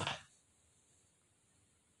he's not.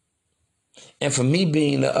 And for me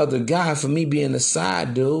being the other guy, for me being the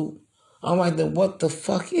side dude, I'm like, then what the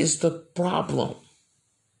fuck is the problem?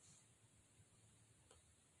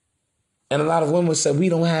 And a lot of women say, we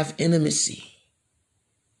don't have intimacy.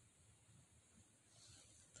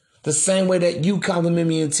 The same way that you compliment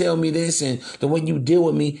me and tell me this and the way you deal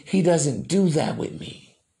with me, he doesn't do that with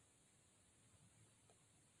me.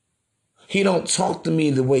 He don't talk to me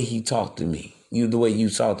the way he talked to me. The way you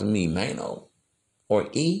talk to me, Mano. Or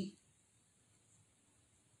E.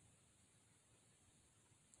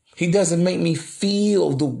 He doesn't make me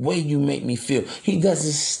feel the way you make me feel. He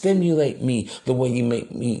doesn't stimulate me the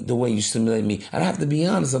way you stimulate me. And I have to be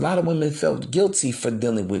honest, a lot of women felt guilty for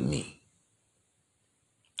dealing with me.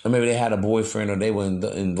 Or maybe they had a boyfriend or they were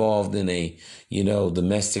involved in a,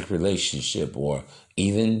 domestic relationship or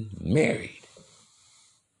even married.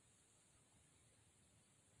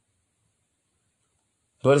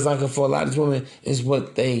 But it's like for a lot of these women, it's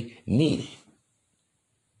what they needed.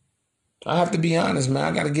 I have to be honest, man.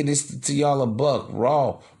 I got to get this to y'all a buck.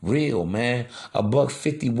 Raw, real, man. A buck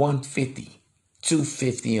 50, 150,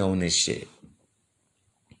 250 on this shit.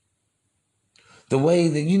 The way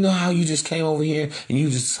that, you know how you just came over here and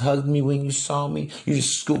you just hugged me when you saw me? You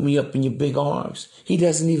just scooped me up in your big arms? He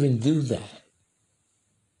doesn't even do that.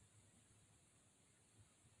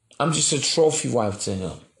 I'm just a trophy wife to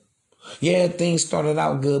him. Yeah, things started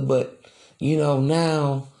out good, but,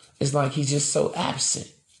 now it's like he's just so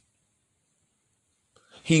absent.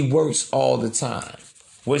 He works all the time.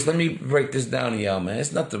 Which, let me break this down to y'all, man.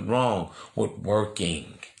 There's nothing wrong with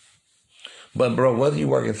working. But, bro, whether you're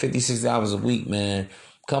working 56 hours a week, man,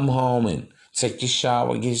 come home and take your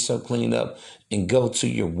shower, get yourself cleaned up, and go to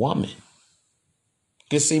your woman.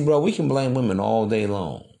 Because, see, bro, we can blame women all day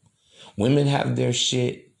long. Women have their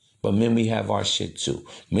shit, but men, we have our shit too.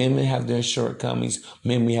 Men have their shortcomings.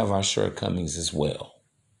 Men, we have our shortcomings as well.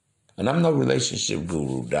 And I'm no relationship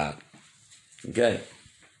guru, doc. Okay?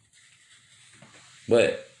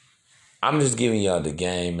 But I'm just giving y'all the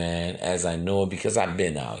game, man, as I know it, because I've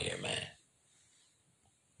been out here, man.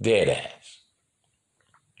 Dead ass.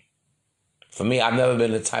 For me, I've never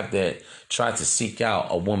been the type that tried to seek out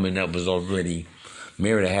a woman that was already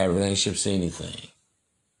married or had relationships or anything.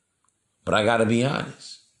 But I gotta be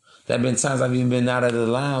honest. There have been times I've even been out at the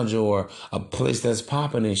lounge or a place that's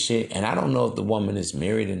popping and shit, and I don't know if the woman is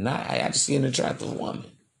married or not. I just see an attractive woman.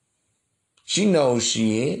 She knows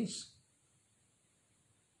she is.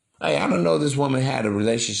 Hey, I don't know if this woman had a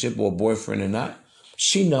relationship or a boyfriend or not.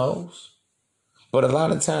 She knows. But a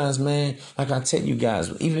lot of times, man, like I tell you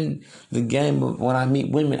guys, even the game of when I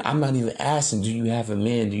meet women, I'm not even asking, do you have a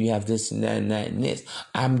man? Do you have this and that and that and this?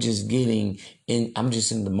 I'm just in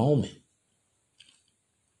the moment.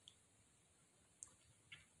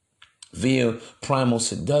 Via primal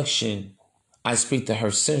seduction, I speak to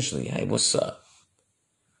her sensually. Hey, what's up?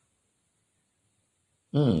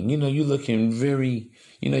 You're looking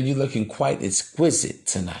you're looking quite exquisite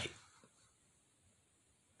tonight.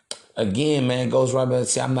 Again, man, it goes right back to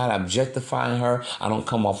say I'm not objectifying her. I don't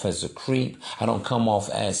come off as a creep. I don't come off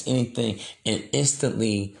as anything. And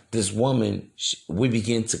instantly, this woman, we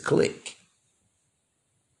begin to click.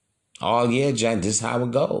 Oh, yeah, Jack, this is how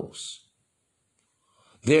it goes.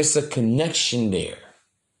 There's a connection there.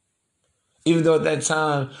 Even though at that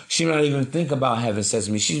time, she not even think about having sex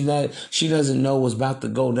with me. She doesn't know what's about to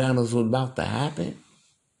go down, what's about to happen.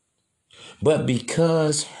 But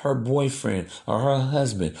because her boyfriend or her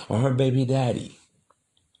husband or her baby daddy,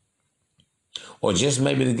 or just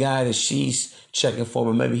maybe the guy that she's checking for,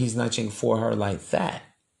 but maybe he's not checking for her like that,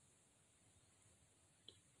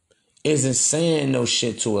 isn't saying no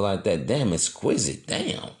shit to her like that. Damn, exquisite,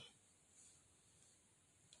 damn.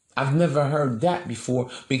 I've never heard that before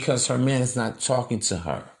because her man is not talking to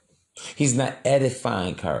her. He's not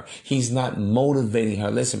edifying her. He's not motivating her.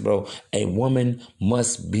 Listen, bro, a woman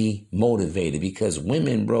must be motivated because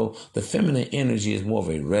women, bro, the feminine energy is more of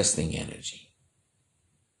a resting energy.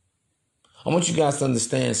 I want you guys to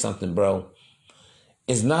understand something, bro.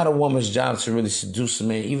 It's not a woman's job to really seduce a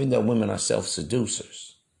man, even though women are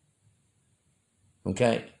self-seducers.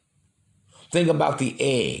 Okay? Think about the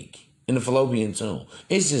egg in the fallopian tube.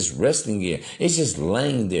 It's just resting there. It's just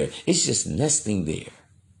laying there. It's just nesting there.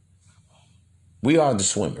 We are the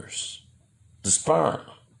swimmers, the sperm.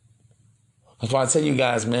 That's why I tell you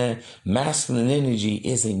guys, man, masculine energy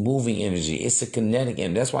is a moving energy. It's a kinetic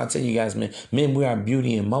energy. That's why I tell you guys, man, men, we are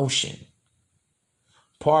beauty in motion.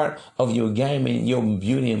 Part of your game and your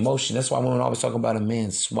beauty in motion. That's why women always talk about a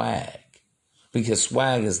man's swag. Because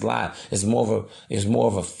swag is live. It's more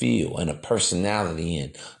of a feel and a personality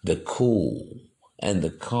and the cool and the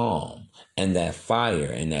calm and that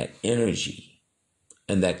fire and that energy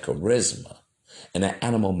and that charisma and that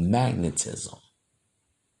animal magnetism.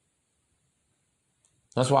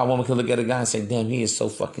 That's why a woman can look at a guy and say, damn, he is so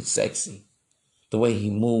fucking sexy. The way he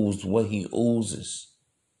moves, the way he oozes,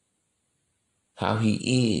 how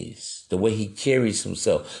he is, the way he carries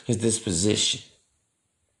himself, his disposition.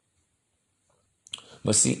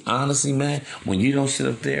 But see, honestly, man, when you don't sit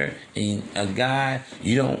up there and a guy,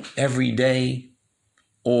 you don't every day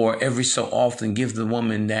or every so often give the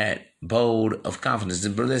woman that bold of confidence.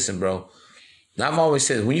 But listen, bro, I've always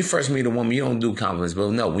said, when you first meet a woman, you don't do confidence.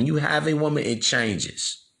 But no, when you have a woman, it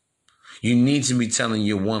changes. You need to be telling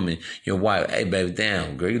your woman, your wife, hey, baby,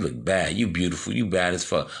 damn, girl, you look bad. You beautiful. You bad as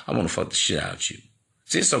fuck. I want to fuck the shit out you.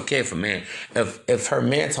 See, it's okay if a man, if her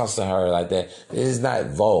man talks to her like that, it's not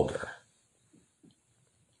vulgar.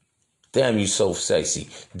 Damn, you so sexy.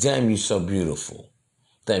 Damn, you so beautiful.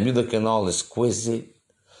 Damn, you looking all exquisite.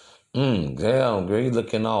 Damn, girl, you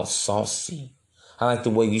looking all saucy. I like the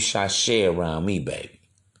way you sashay around me, baby.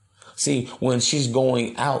 See, when she's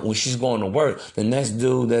going out, when she's going to work, the next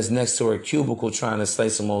dude that's next to her cubicle trying to say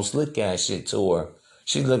some old slick ass shit to her,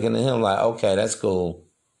 she's looking at him like, okay, that's cool.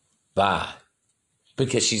 Bye.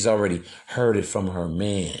 Because she's already heard it from her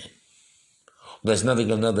man. There's nothing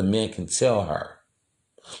another man can tell her.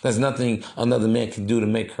 There's nothing another man can do to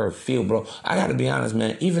make her feel, bro. I got to be honest,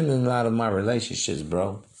 man. Even in a lot of my relationships,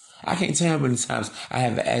 bro, I can't tell you how many times I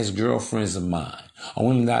have asked girlfriends of mine or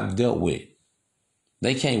women that I've dealt with.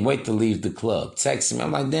 They can't wait to leave the club. Text me.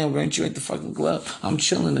 I'm like, damn, girl, ain't you at the fucking club? I'm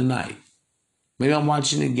chilling tonight. Maybe I'm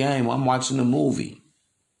watching a game. Or I'm watching a movie.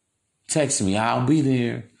 Text me. I'll be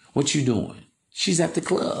there. What you doing? She's at the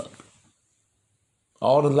club.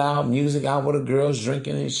 All the loud music out with the girls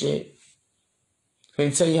drinking and shit. I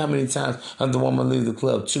can tell you how many times the woman leave the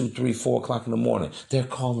club 2, 3, 4 o'clock in the morning. They're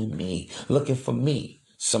calling me, looking for me.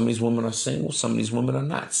 Some of these women are single. Some of these women are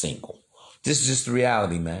not single. This is just the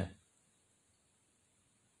reality, man.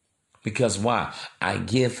 Because why? I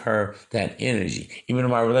give her that energy. Even in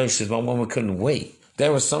my relationships, my woman couldn't wait.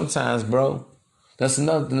 There were sometimes, bro. That's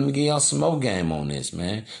another thing. Let me give y'all some more game on this,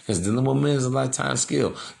 man. Because dealing with men is a lifetime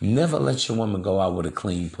skill. Never let your woman go out with a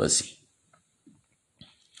clean pussy.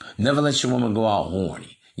 Never let your woman go out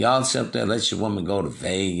horny. Y'all sit up there, let your woman go to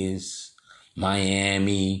Vegas,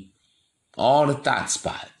 Miami, all the thought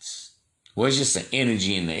spots. Where it's just an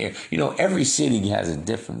energy in the air. You know, every city has a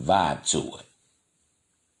different vibe to it.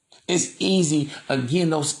 It's easy,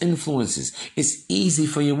 again, those influences. It's easy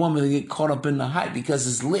for your woman to get caught up in the hype because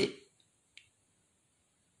it's lit.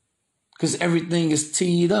 Because everything is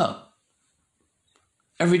teed up.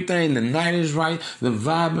 Everything, the night is right, the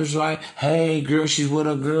vibe is right. Hey, girl, she's with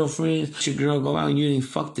her girlfriends. Your girl go out and you didn't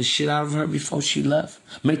fuck the shit out of her before she left.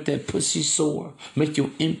 Make that pussy sore. Make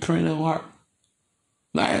your imprint on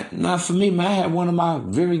her. Not for me, man. I had one of my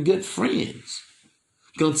very good friends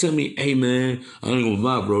gonna tell me, hey, man, I ain't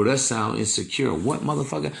gonna lie, bro, that sound insecure. What,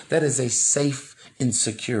 motherfucker? That is a safe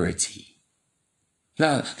insecurity.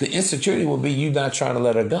 Now, the insecurity will be you not trying to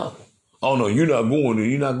let her go. Oh, no, you're not going there.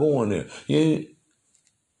 You're not going there. And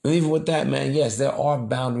even with that, man, yes, there are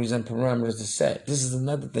boundaries and parameters to set. This is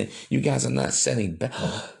another thing. You guys are not setting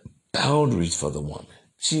boundaries for the woman.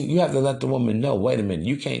 You have to let the woman know, wait a minute,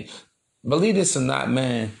 you can't. Believe this or not,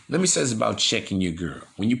 man, let me say this about checking your girl.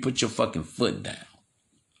 When you put your fucking foot down.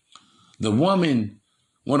 When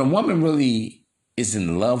a woman really is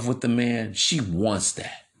in love with the man, she wants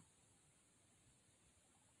that.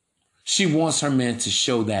 She wants her man to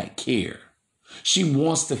show that care. She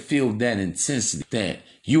wants to feel that intensity that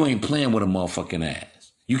you ain't playing with a motherfucking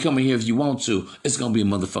ass. You come in here if you want to, it's going to be a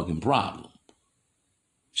motherfucking problem.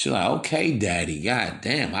 She's like, okay, daddy,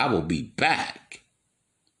 goddamn, I will be back.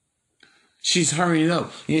 She's hurrying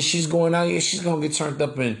up. Yeah, she's going out. Yeah, she's going to get turned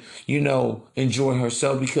up and, enjoy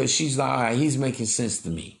herself because she's like, all right, he's making sense to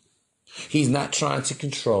me. He's not trying to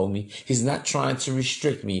control me. He's not trying to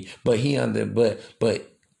restrict me, but he's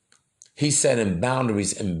setting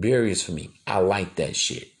boundaries and barriers for me. I like that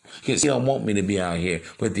shit. Because he don't want me to be out here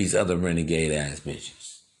with these other renegade ass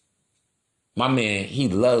bitches. My man, he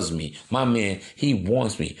loves me. My man, he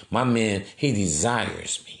wants me. My man, he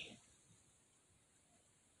desires me.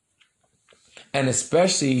 And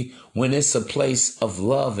especially when it's a place of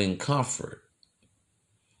love and comfort.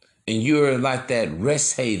 And you're like that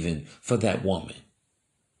rest haven for that woman.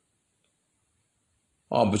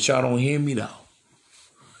 Oh, but y'all don't hear me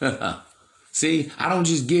though. See, I don't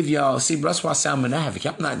just give y'all. See, that's why I say I'm an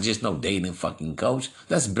advocate. I'm not just no dating fucking coach.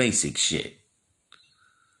 That's basic shit.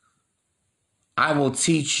 I will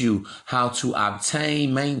teach you how to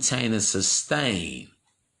obtain, maintain, and sustain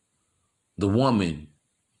the woman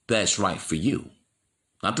that's right for you.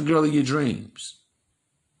 Not the girl of your dreams.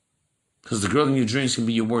 Because the girl in your dreams can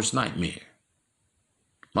be your worst nightmare.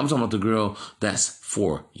 I'm talking about the girl that's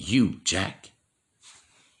for you, Jack.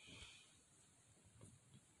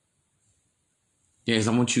 Yes,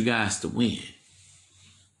 I want you guys to win.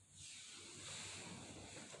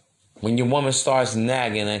 When your woman starts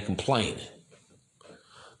nagging and complaining,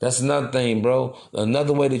 That's another thing, bro.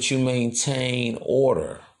 Another way that you maintain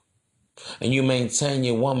order and you maintain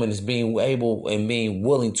your woman is being able and being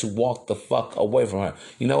willing to walk the fuck away from her.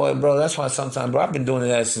 You know what, bro? That's why sometimes, bro, I've been doing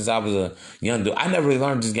that since I was a young dude. I never really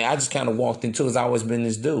learned this game. I just kind of walked into it because I've always been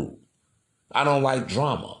this dude. I don't like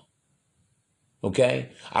drama. Okay?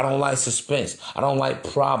 I don't like suspense. I don't like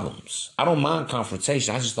problems. I don't mind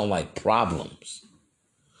confrontation. I just don't like problems.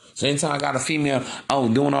 So anytime I got a female,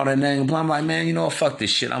 doing all that name, I'm like, man, you know what? Fuck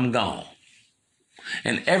this shit. I'm gone.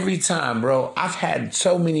 And every time, bro, I've had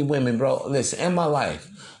so many women, bro. Listen, in my life,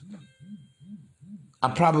 I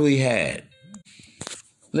probably had,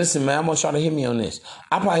 listen, man, I want y'all to hear me on this.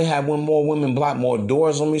 I probably had more women block more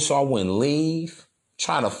doors on me so I wouldn't leave,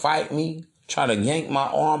 try to fight me, try to yank my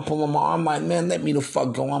arm, pull on my arm. Like, man, let me the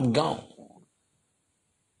fuck go. I'm gone.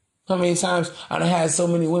 How many times I've had so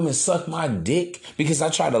many women suck my dick because I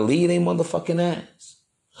try to leave their motherfucking ass?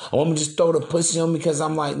 A woman just throw the pussy on me because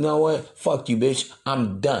I'm like, you know what? Fuck you, bitch.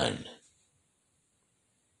 I'm done.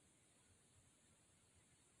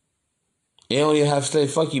 You don't even have to say,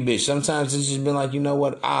 fuck you, bitch. Sometimes it's just been like, you know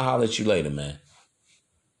what? I'll holler at you later, man.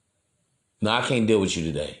 No, I can't deal with you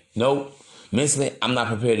today. Nope. Mentally, I'm not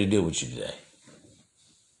prepared to deal with you today.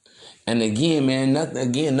 And again, man,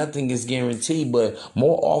 nothing is guaranteed, but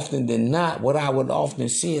more often than not, what I would often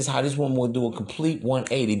see is how this woman will do a complete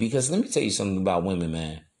 180. Because let me tell you something about women,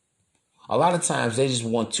 man. A lot of times they just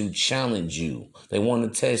want to challenge you. They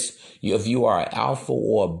want to test you if you are an alpha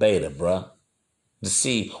or a beta, bruh, to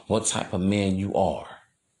see what type of man you are.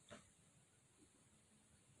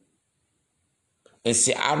 And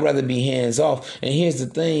see, I'd rather be hands off. And here's the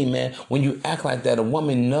thing, man. When you act like that, a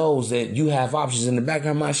woman knows that you have options. In the back of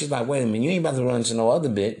her mind, she's like, wait a minute, you ain't about to run into no other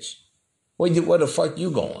bitch. Where the fuck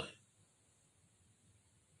you going?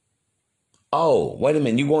 Oh, wait a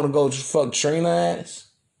minute, you want to go fuck Trina ass?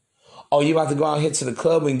 Oh, you about to go out here to the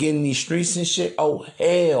club and get in these streets and shit? Oh,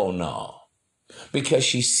 hell no. Because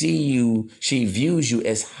she views you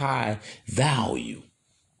as high value.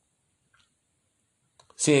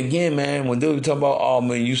 See, again, man, when dude talk about, oh,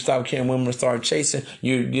 man, you stop caring, women start chasing,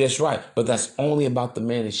 that's right. But that's only about the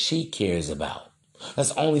man that she cares about.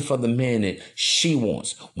 That's only for the man that she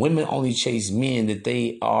wants. Women only chase men that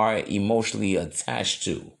they are emotionally attached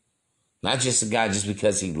to. Not just a guy just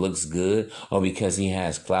because he looks good or because he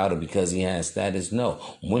has clout or because he has status. No,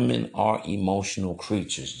 women are emotional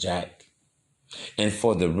creatures, Jack. And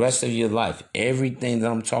for the rest of your life, everything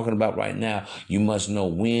that I'm talking about right now, you must know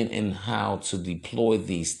when and how to deploy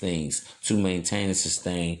these things to maintain and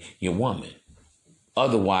sustain your woman.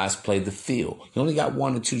 Otherwise, play the field. You only got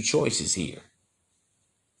one or two choices here.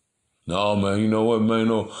 No, man, you know what, man?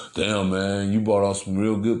 No, damn, man, you brought out some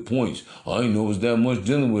real good points. I didn't know it was that much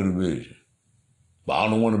dealing with a bitch. But I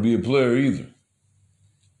don't want to be a player either.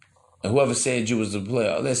 And whoever said you was a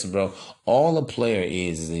player, listen, bro, all a player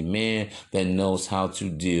is a man that knows how to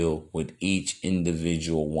deal with each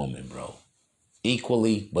individual woman, bro.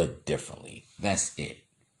 Equally, but differently. That's it.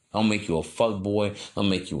 I'll make you a fuck boy. I'll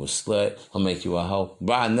make you a slut. I'll make you a hoe.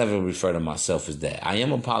 But I never refer to myself as that. I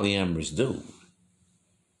am a polyamorous dude.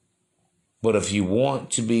 But if you want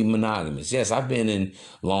to be monogamous, yes, I've been in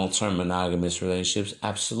long-term monogamous relationships.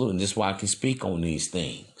 Absolutely. This is why I can speak on these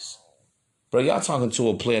things. Bro, y'all talking to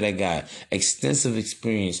a player that got extensive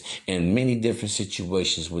experience in many different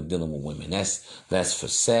situations with dealing with women. That's for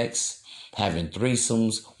sex, having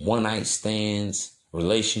threesomes, one-night stands,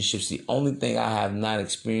 relationships. The only thing I have not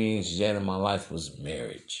experienced yet in my life was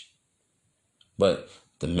marriage. But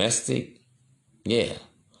domestic, yeah.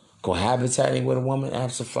 Cohabitating with a woman,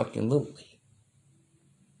 absolutely.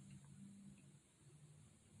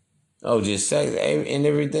 Oh, just sex and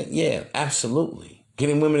everything? Yeah, absolutely.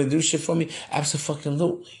 Getting women to do shit for me?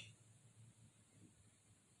 Absolutely.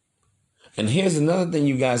 And here's another thing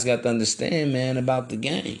you guys got to understand, man, about the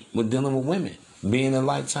game with dealing with women. Being a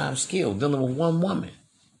lifetime skill, dealing with one woman.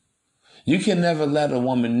 You can never let a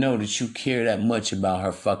woman know that you care that much about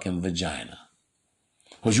her fucking vagina.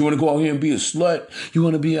 Because you want to go out here and be a slut? You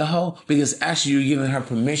want to be a hoe? Because actually you're giving her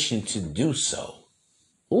permission to do so.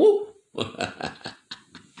 Ooh.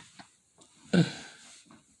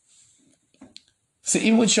 See,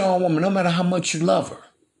 even with your own woman, no matter how much you love her,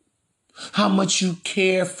 how much you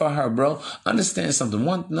care for her, bro, understand something.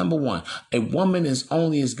 Number one, a woman is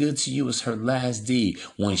only as good to you as her last deed.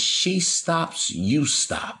 When she stops, you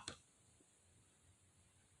stop.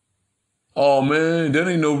 Oh, man, that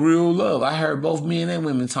ain't no real love. I heard both men and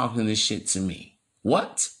women talking this shit to me.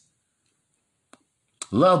 What?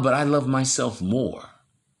 Love, but I love myself more.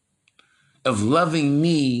 If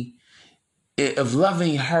loving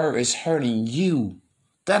her is hurting you,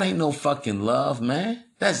 that ain't no fucking love, man.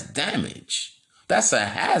 That's damage. That's a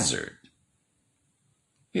hazard.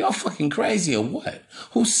 Y'all fucking crazy or what?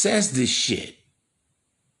 Who says this shit?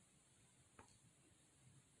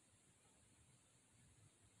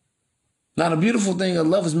 Now, the beautiful thing of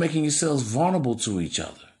love is making yourselves vulnerable to each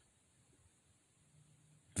other.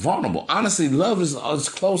 Vulnerable. Honestly, love is as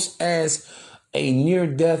close as a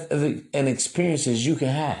near-death an experience as you can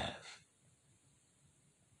have.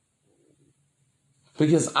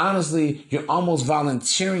 Because honestly, you're almost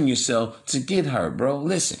volunteering yourself to get hurt, bro.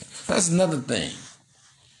 Listen, that's another thing.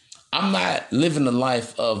 I'm not living the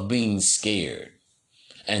life of being scared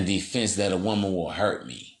and defense that a woman will hurt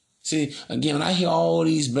me. See, again, when I hear all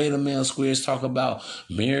these beta male squares talk about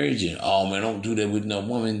marriage and, oh man, don't do that with no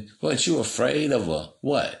woman. What, you afraid of a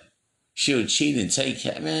what? She'll cheat and take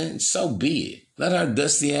care. Man, so be it. Let her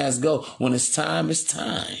dusty ass go. When it's time, it's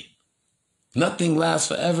time. Nothing lasts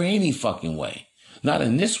forever any fucking way. Not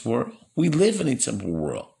in this world. We live in a temporal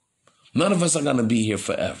world. None of us are going to be here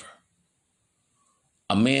forever.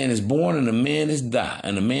 A man is born and a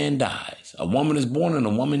man dies. A woman is born and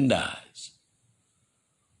a woman dies.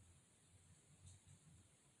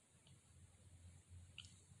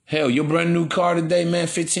 Hell, your brand new car today, man,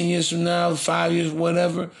 15 years from now, 5 years,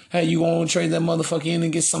 whatever. Hey, you gonna trade that motherfucker in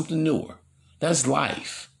and get something newer. That's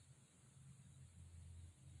life.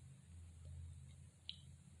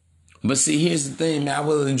 But see, here's the thing, man. I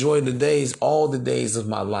will enjoy the days, all the days of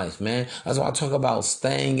my life, man. That's why I talk about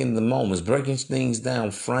staying in the moments, breaking things down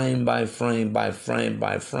frame by frame by frame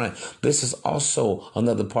by frame. This is also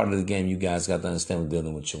another part of the game you guys got to understand when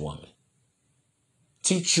dealing with your woman.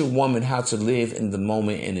 Teach your woman how to live in the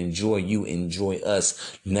moment and enjoy you, enjoy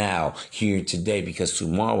us now, here, today, because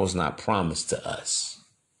tomorrow's not promised to us.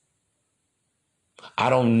 I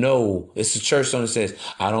don't know. It's a church song that says,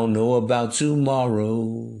 I don't know about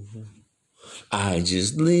tomorrow. I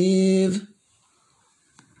just live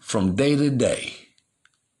from day to day.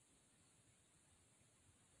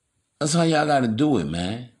 That's how y'all got to do it,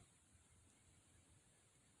 man.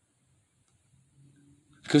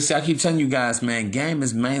 Because see, I keep telling you guys, man, game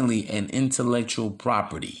is mainly an intellectual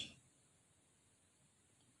property.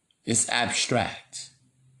 It's abstract.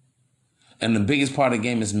 And the biggest part of the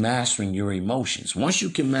game is mastering your emotions. Once you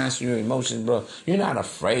can master your emotions, bro, you're not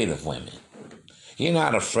afraid of women. You're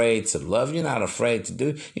not afraid to love. You're not afraid to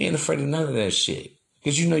do. You ain't afraid of none of that shit.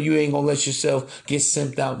 Because you know you ain't going to let yourself get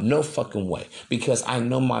simped out no fucking way. Because I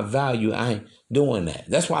know my value. I ain't doing that.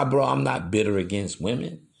 That's why, bro, I'm not bitter against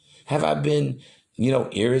women. Have I been,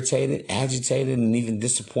 irritated, agitated, and even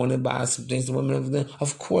disappointed by some things the women have done?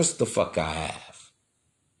 Of course the fuck I have.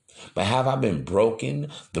 But have I been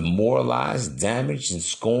broken, demoralized, damaged, and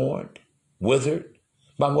scorned, withered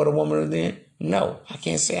by what a woman has done? No, I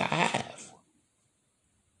can't say I have.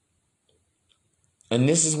 And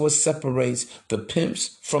this is what separates the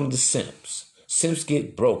pimps from the simps. Simps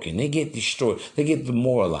get broken. They get destroyed. They get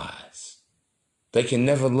demoralized. They can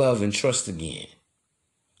never love and trust again.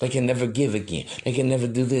 They can never give again. They can never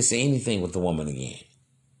do this or anything with a woman again.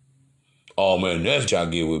 Oh, man, that's what y'all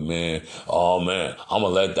get with, man. Oh, man, I'm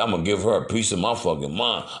going to give her a piece of my fucking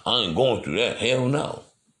mind. I ain't going through that. Hell no.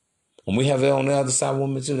 And we have it on the other side,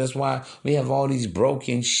 women, too. That's why we have all these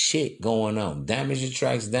broken shit going on. Damage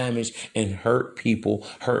attracts damage, and hurt people,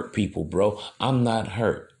 bro. I'm not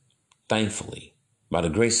hurt, thankfully, by the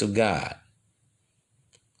grace of God.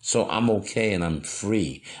 So I'm okay, and I'm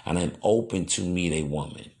free, and I'm open to meet a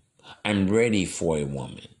woman. I'm ready for a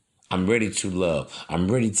woman. I'm ready to love. I'm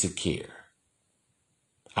ready to care.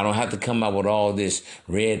 I don't have to come out with all this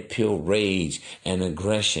red pill rage and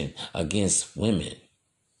aggression against women.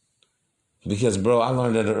 Because, bro, I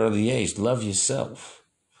learned at an early age, love yourself.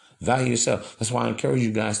 Value yourself. That's why I encourage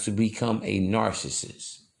you guys to become a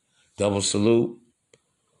narcissist. Double salute.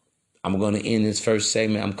 I'm going to end this first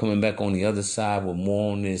segment. I'm coming back on the other side with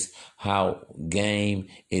more on this, how game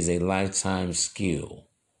is a lifetime skill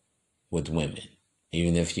with women.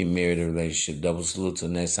 Even if you're married in a relationship. Double salute till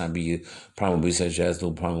next time. Be your primal beast, such as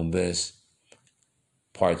little primal best.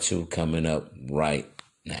 Part 2 coming up right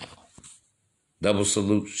now. Double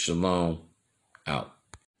salute. Shalom. Out.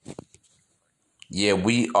 Yeah,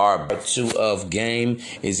 we are. Part 2 of game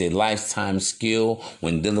is a lifetime skill.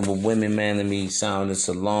 When dealing with women, man, let me sound this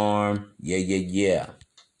alarm. Yeah. Do you know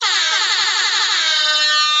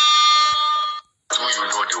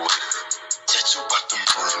the way? Did you got them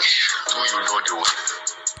bush? Do you know the way?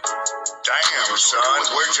 Damn, son,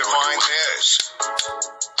 where'd you find this?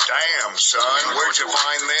 Damn, son, where'd you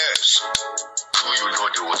find this? Do you know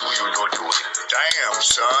the way? Do you know the way? Damn,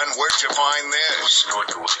 son, where'd you find this? Do you know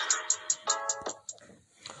the way?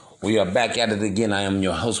 We are back at it again. I am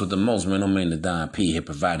your host with the most, man. I'm the Don P, here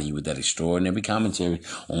providing you with that extraordinary commentary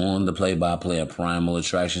on the play-by-play of primal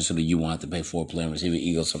attraction so that you want to pay for play and receive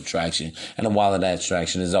ego subtraction and a wallet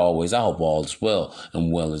attraction. As always, I hope all is well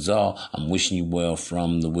and well is all. I'm wishing you well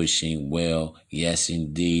from the wishing well. Yes,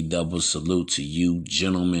 indeed. Double salute to you,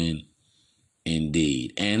 gentlemen.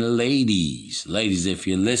 Indeed. And ladies, if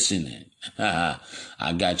you're listening, I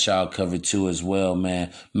got y'all covered too as well,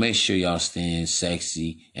 man. Make sure y'all staying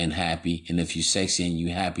sexy and happy. And if you're sexy and you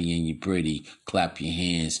happy and you pretty, clap your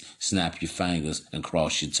hands, snap your fingers, and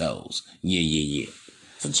cross your toes. Yeah.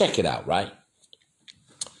 So check it out, right?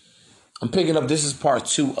 I'm picking up, this is part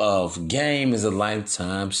 2 of Game is a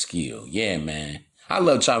Lifetime Skill. Yeah, man. I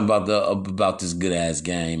love talking about this good ass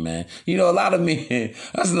game, man. You know, a lot of men,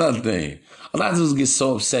 that's another thing. A lot of dudes get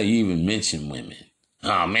so upset you even mention women.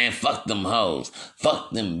 Oh man, fuck them hoes.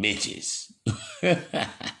 Fuck them bitches.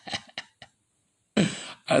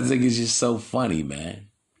 I think it's just so funny, man.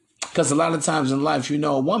 Because a lot of times in life, you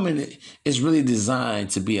know, a woman is really designed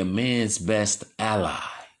to be a man's best ally.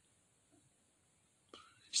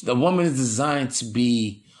 The woman is designed to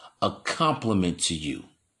be a complement to you.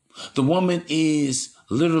 The woman is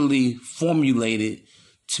literally formulated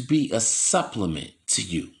to be a supplement to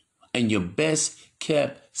you and your best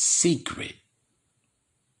kept secret.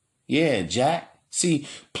 Yeah, Jack. See,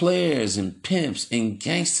 players and pimps and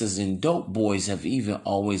gangsters and dope boys have even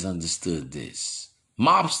always understood this.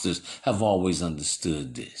 Mobsters have always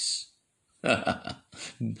understood this.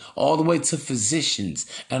 All the way to physicians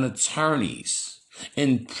and attorneys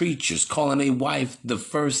and preachers calling a wife the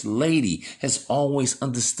first lady has always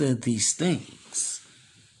understood these things.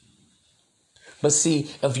 But see,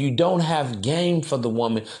 if you don't have game for the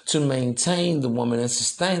woman to maintain the woman and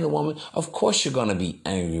sustain the woman, of course you're going to be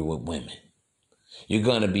angry with women. You're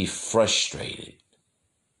going to be frustrated.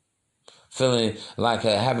 Feeling like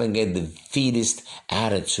having a defeatist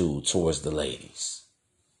attitude towards the ladies.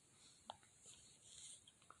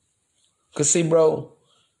 Because see, bro,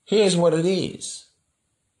 here's what it is.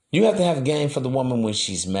 You have to have game for the woman when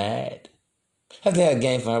she's mad. Have to have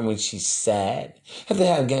game for her when she's sad. Have to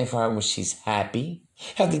have game for her when she's happy.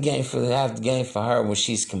 Have the game for her when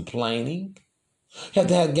she's complaining. You have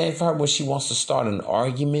to have game for her when she wants to start an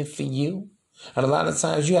argument for you. And a lot of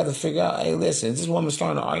times you have to figure out, hey, listen, is this woman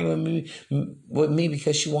starting an argument with me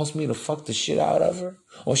because she wants me to fuck the shit out of her?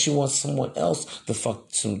 Or she wants someone else to fuck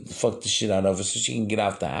the shit out of her so she can get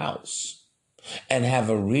out the house and have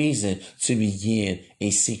a reason to begin a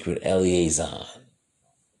secret liaison.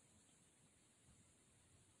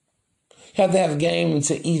 You have to have game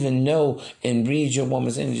to even know and read your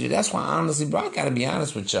woman's energy. That's why, honestly, bro, I got to be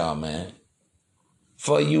honest with y'all, man.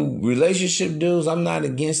 For you relationship dudes, I'm not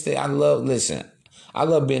against it. I love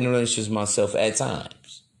being in relationships myself at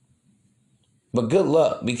times. But good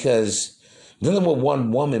luck, because dealing with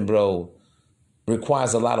one woman, bro,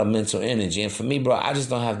 requires a lot of mental energy. And for me, bro, I just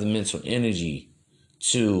don't have the mental energy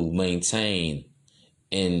to maintain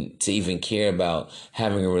and to even care about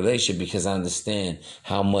having a relationship, because I understand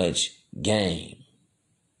how much game,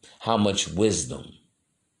 how much wisdom,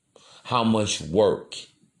 how much work,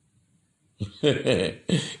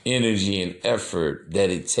 energy and effort that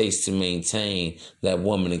it takes to maintain that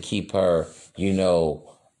woman and keep her, you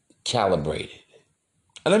know, calibrated.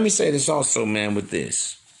 And let me say this also, man, with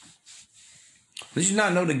this. Did you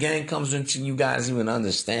not know the game comes into you guys even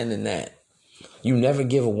understanding that you never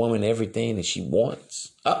give a woman everything that she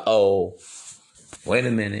wants? Uh-oh. Wait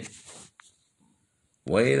a minute.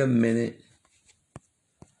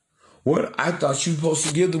 What? I thought you were supposed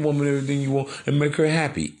to give the woman everything you want and make her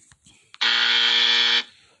happy.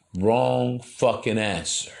 Wrong fucking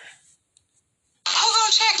answer. Hold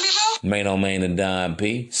on, check me, bro. Man and Don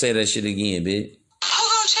P. Say that shit again, bitch.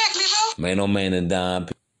 Hold on, check me, bro. Man and Don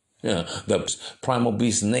P. Yeah, the Primal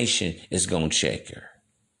Beast Nation is gonna check her.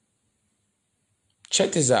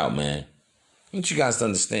 Check this out, man. I want you guys to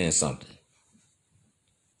understand something.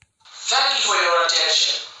 Thank you for your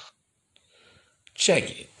attention.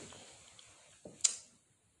 Check it.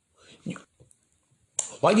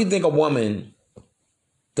 Why do you think a woman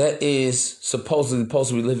that is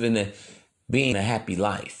supposedly living being a happy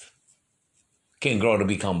life can grow to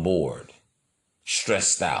become bored,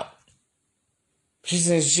 stressed out? She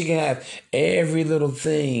says she can have every little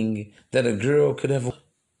thing that a girl could ever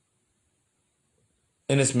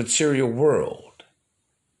in this material world.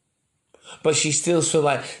 But she still feels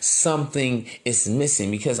like something is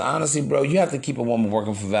missing, because honestly, bro, you have to keep a woman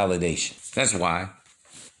working for validation. That's why.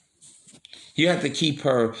 You have to keep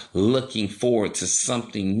her looking forward to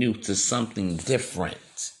something new, to something different.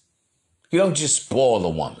 You don't just spoil a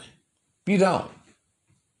woman. You don't.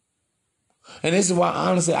 And this is why,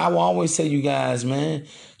 honestly, I will always tell you guys, man,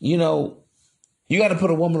 you know, you got to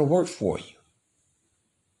put a woman to work for you.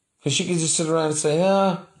 Because she can just sit around and say,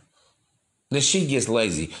 then she gets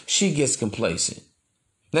lazy. She gets complacent.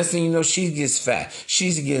 Next thing you know, she gets fat.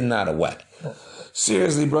 She's getting out of whack.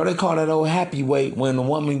 Seriously, bro, they call that old happy weight when a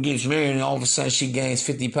woman gets married and all of a sudden she gains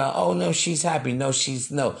 50 pounds. Oh, no, she's happy. No,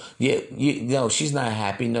 she's not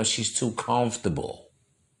happy. No, she's too comfortable.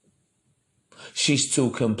 She's too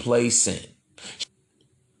complacent.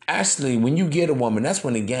 Actually, when you get a woman, that's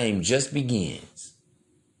when the game just begins.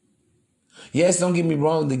 Yes, don't get me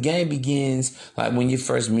wrong. The game begins like when you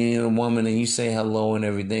first meet a woman and you say hello and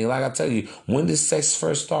everything. Like I tell you, when does sex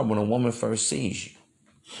first start? When a woman first sees you.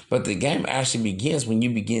 But the game actually begins when you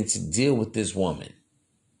begin to deal with this woman.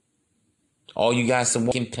 All you guys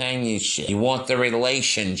want companionship. You want the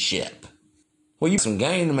relationship. Well, you have some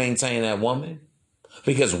game to maintain that woman.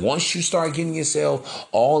 Because once you start getting yourself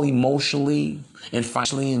all emotionally and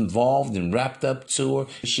financially involved and wrapped up to her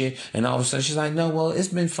and shit, and all of a sudden she's like, no, well, it's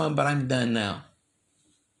been fun, but I'm done now.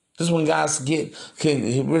 This is when guys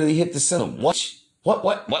can really hit the center. What?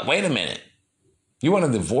 Wait a minute. You want a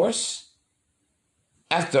divorce?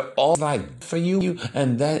 After all, like, for you,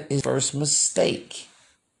 and that is first mistake.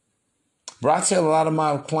 Bro, I tell a lot of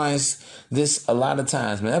my clients this a lot of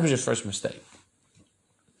times, man, that was your first mistake.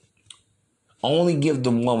 Only give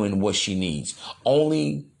the woman what she needs.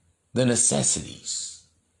 Only the necessities.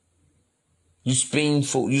 You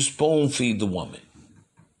spoon feed the woman.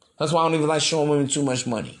 That's why I don't even like showing women too much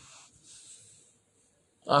money.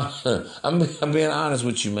 I'm being honest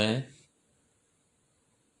with you, man.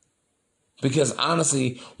 Because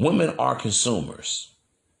honestly, women are consumers.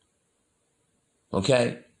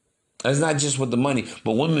 Okay? It's not just with the money,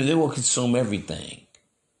 but women, they will consume everything.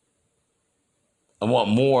 I want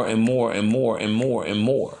more and more and more and more and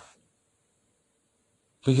more.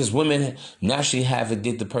 Because women naturally have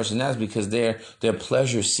addictive personalities because they're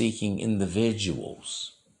pleasure-seeking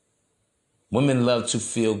individuals. Women love to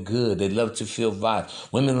feel good. They love to feel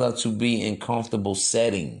vibes. Women love to be in comfortable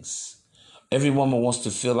settings. Every woman wants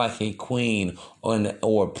to feel like a queen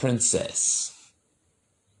or a princess.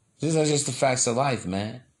 These are just the facts of life,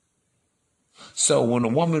 man. So when a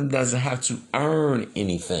woman doesn't have to earn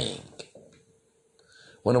anything,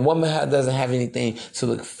 when a woman doesn't have anything to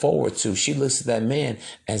look forward to, she looks at that man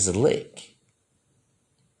as a lick.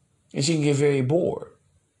 And she can get very bored.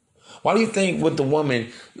 Why do you think with the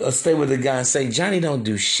woman stay with the guy and say, Johnny don't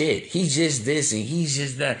do shit. He's just this and he's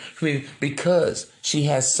just that. I mean, because she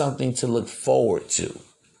has something to look forward to.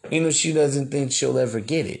 You know, she doesn't think she'll ever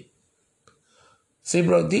get it. See,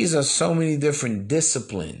 bro, these are so many different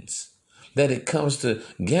disciplines that it comes to.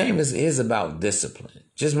 Game is about discipline.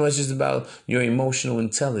 Just as much as about your emotional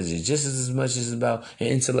intelligence. Just as much as about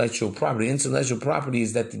intellectual property. Intellectual property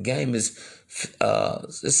is that the game is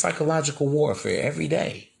psychological warfare every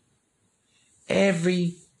day.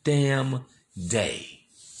 Every damn day.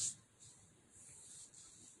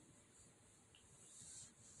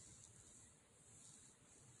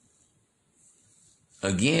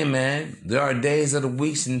 Again, man, there are days of the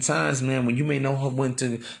weeks and times, man, when you may know when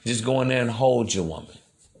to just go in there and hold your woman.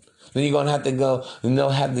 Then you're going to have to go,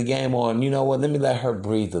 have the game on. You know what? Let me let her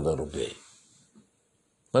breathe a little bit.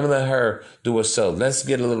 Let me let her do herself. Let's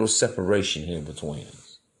get a little separation here between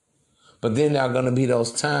us. But then there are going to be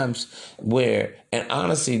those times where, and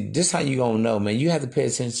honestly, this is how you going to know, man. You have to pay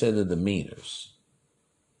attention to the demeanors.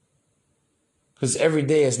 Because every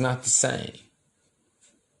day is not the same.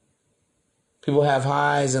 People have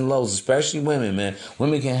highs and lows, especially women, man.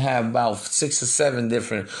 Women can have about 6 or 7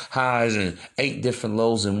 different highs and 8 different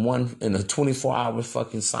lows in a 24-hour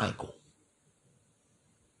fucking cycle.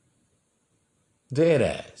 Dead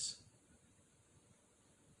ass.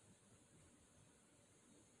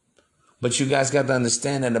 But you guys got to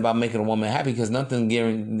understand that about making a woman happy, because nothing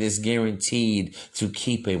is guaranteed to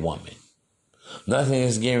keep a woman. Nothing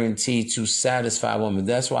is guaranteed to satisfy a woman.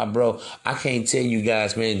 That's why, bro, I can't tell you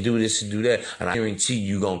guys, man, do this and do that, and I guarantee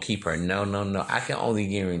you going to keep her. No. I can only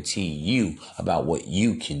guarantee you about what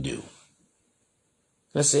you can do.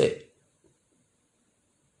 That's it.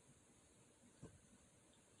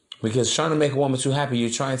 Because trying to make a woman too happy,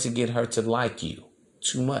 you're trying to get her to like you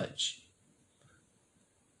too much.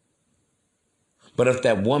 But if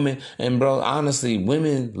that woman, and bro, honestly,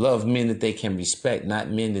 women love men that they can respect,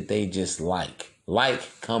 not men that they just like.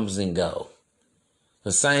 Like comes and go.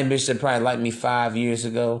 The same bitch that probably liked me 5 years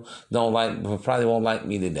ago probably won't like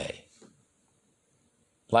me today.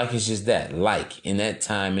 Like is just that. Like in that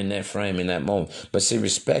time, in that frame, in that moment. But see,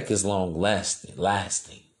 respect is long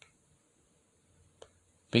lasting.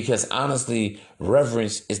 Because honestly,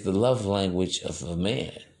 reverence is the love language of a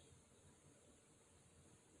man.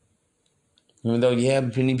 Even though, yeah,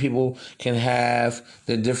 many people can have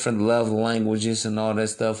the different love languages and all that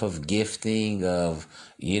stuff of gifting, of,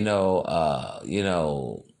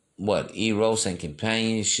 what, eros and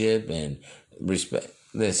companionship and respect.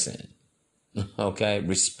 Listen, okay,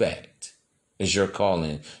 respect is your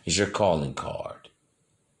calling card.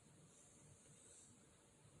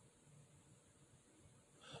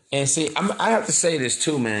 And see, I have to say this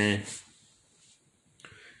too, man.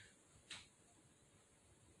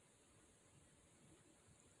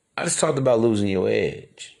 I just talked about losing your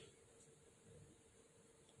edge.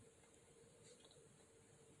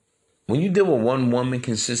 When you deal with one woman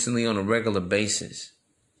consistently on a regular basis,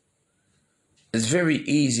 it's very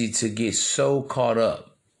easy to get so caught up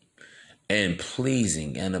and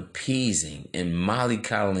pleasing and appeasing and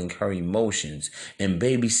mollycoddling her emotions and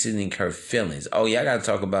babysitting her feelings. Oh, yeah, I got to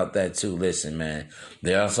talk about that too. Listen, man,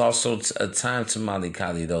 there's also a time to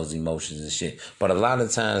mollycoddle those emotions and shit. But a lot of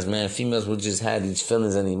times, man, females will just have these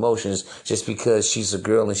feelings and emotions just because she's a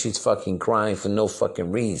girl and she's fucking crying for no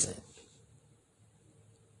fucking reason.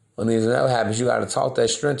 When that happens, you got to talk that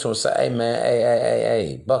strength to her and say, hey, man,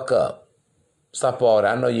 hey, buck up. Stop all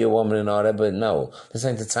that. I know you're a woman and all that, but no, this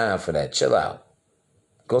ain't the time for that. Chill out.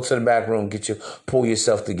 Go to the back room, pull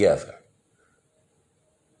yourself together.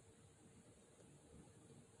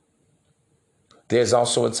 There's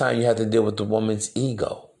also a time you have to deal with the woman's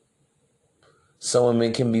ego. Some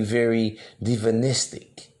women can be very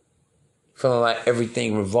divinistic, feeling like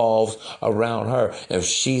everything revolves around her. If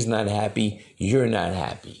she's not happy, you're not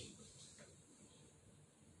happy.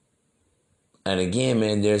 And again,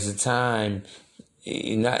 man, there's a time,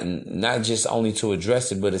 not just only to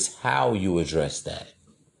address it, but it's how you address that.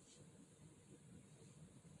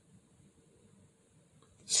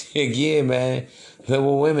 Again, man, there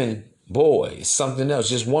were women, boy, something else.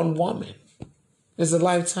 Just one woman is a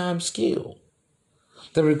lifetime skill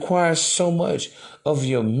that requires so much of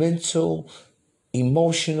your mental,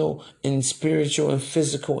 emotional, and spiritual and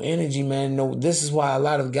physical energy, man. No, this is why a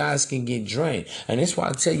lot of guys can get drained. And that's why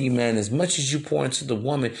I tell you, man, as much as you pour into the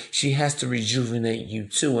woman, she has to rejuvenate you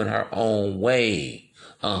too in her own way.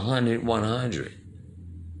 100, 100.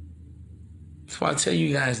 That's why I tell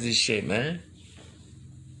you guys this shit, man.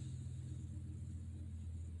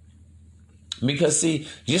 Because, see,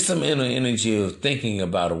 just some inner energy of thinking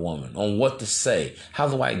about a woman, on what to say, how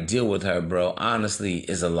do I deal with her, bro, honestly,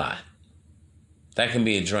 is a lot. That can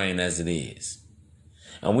be a drain as it is.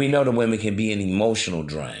 And we know that women can be an emotional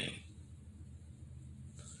drain.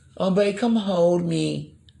 Oh, babe, come hold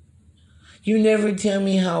me. You never tell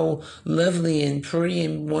me how lovely and pretty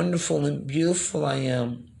and wonderful and beautiful I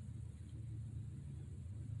am.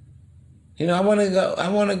 You know, I want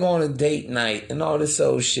to go on a date night and all this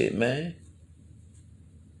old shit, man.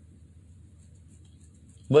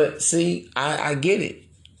 But see, I get it.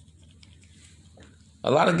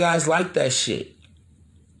 A lot of guys like that shit.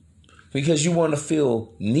 Because you want to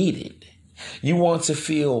feel needed. You want to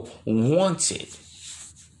feel wanted.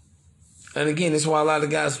 And again, that's why a lot of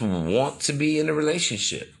guys want to be in a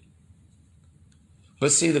relationship.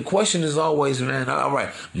 But see, the question is always, man, all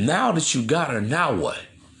right, now that you got her, now what?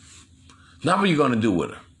 Now what are you going to do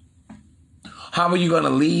with her? How are you going to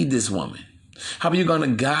lead this woman? How are you going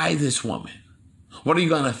to guide this woman? What are you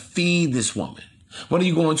going to feed this woman? What are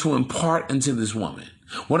you going to impart into this woman?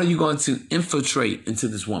 What are you going to infiltrate into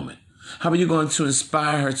this woman? How are you going to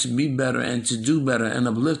inspire her to be better and to do better and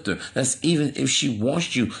uplift her? That's even if she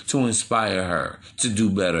wants you to inspire her to do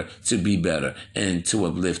better, to be better, and to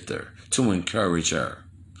uplift her, to encourage her,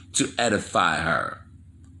 to edify her,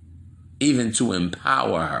 even to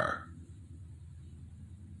empower her.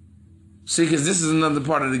 See, because this is another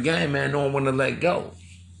part of the game, man, no one want to let go.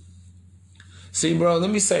 See, bro, let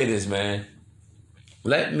me say this, man.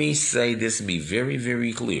 Let me say this and be very,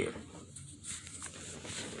 very clear.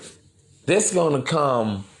 This going to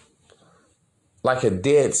come like a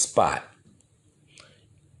dead spot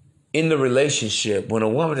in the relationship when a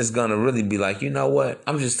woman is going to really be like, you know what?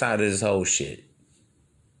 I'm just tired of this whole shit.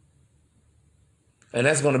 And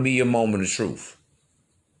that's going to be your moment of truth.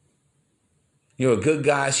 You're a good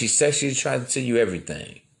guy. She's sexually trying to tell you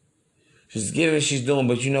everything. She's giving, she's doing,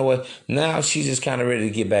 but you know what? Now she's just kind of ready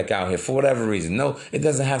to get back out here for whatever reason. No, it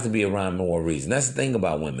doesn't have to be a rhyme or a reason. That's the thing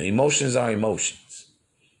about women. Emotions are emotions.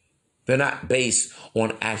 They're not based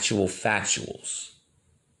on actual factuals.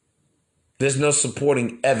 There's no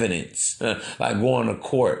supporting evidence, like going to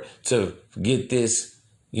court to get this,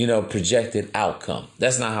 projected outcome.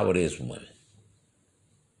 That's not how it is with women.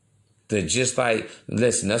 They're just like,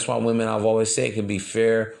 listen, that's why women, I've always said, can be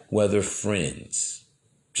fair weather friends.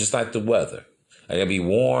 Just like the weather. I gotta be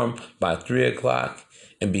warm by 3 o'clock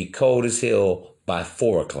and be cold as hell by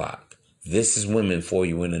 4 o'clock. This is women for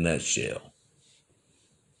you in a nutshell.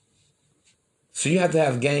 So you have to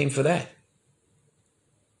have game for that.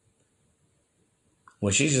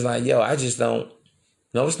 When she's just like, yo, I just don't.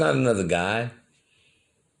 No, it's not another guy.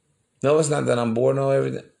 No, it's not that I'm bored. No,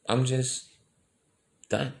 everything. I'm just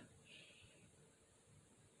done.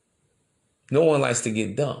 No one likes to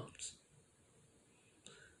get dumped.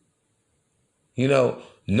 You know,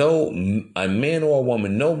 no, a man or a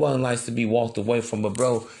woman, no one likes to be walked away from. But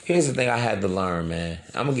bro, here's the thing I had to learn, man.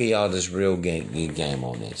 I'm gonna give y'all this real game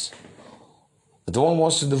on this. If the one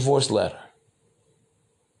wants a divorce, let her.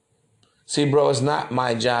 See, bro, it's not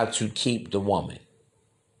my job to keep the woman.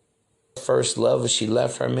 First love, if she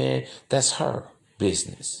left her man, that's her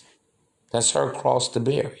business. That's her cross to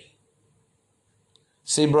bear.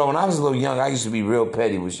 See, bro, when I was a little young, I used to be real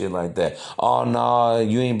petty with shit like that. Oh, no,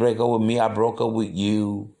 you ain't break up with me. I broke up with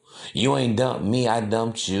you. You ain't dumped me. I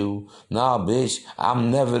dumped you. Nah, bitch,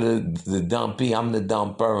 I'm never the dumpy. I'm the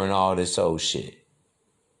dumper and all this old shit.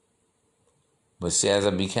 But see, as I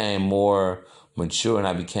became more mature and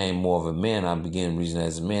I became more of a man, I began reasoning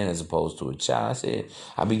as a man as opposed to a child.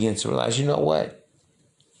 I began to realize, you know what?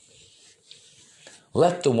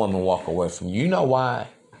 Let the woman walk away from you. You know why?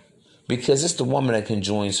 Because it's the woman that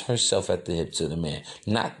conjoins herself at the hip to the man,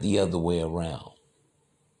 not the other way around.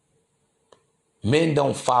 Men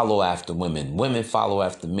don't follow after women. Women follow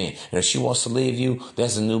after men. And if she wants to leave you,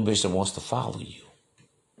 there's a new bitch that wants to follow you.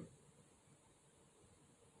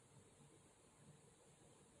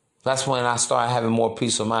 That's when I started having more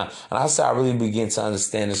peace of mind. And I started really begin to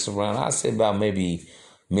understand this around, I say about maybe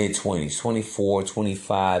mid-20s, 24,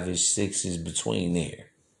 25-ish, 6s, between there.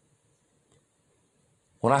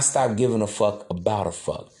 When I stopped giving a fuck about a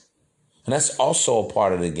fuck. And that's also a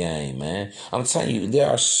part of the game, man. I'm telling you,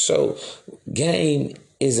 game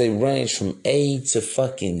is a range from A to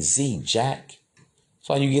fucking Z, Jack. That's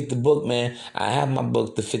why you get the book, man. I have my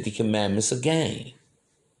book, The 50 Commandments of Game,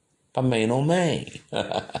 by Main on Main.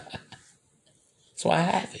 So I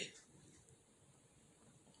have it.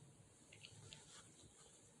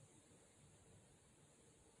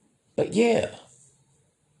 But yeah,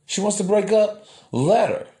 she wants to break up, let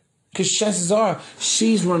her. Because chances are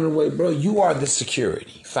she's running away, bro. You are the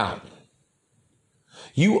security fountain.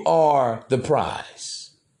 You are the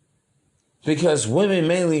prize. Because women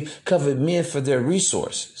mainly covet men for their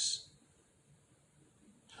resources.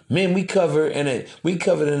 Men, we cover and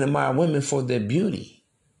admire women for their beauty.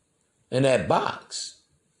 In that box.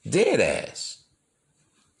 Dead ass.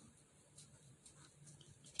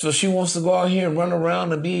 So she wants to go out here and run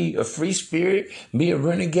around and be a free spirit, be a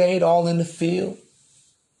renegade all in the field.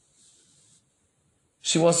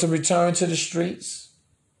 She wants to return to the streets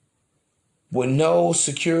with no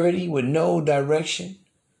security, with no direction.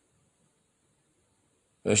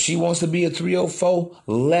 If she wants to be a 304,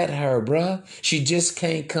 let her, bruh. She just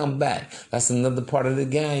can't come back. That's another part of the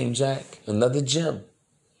game, Jack. Another gem.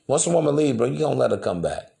 Once a woman leaves, bro, you gonna let her come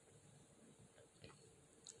back.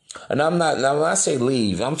 And now when I say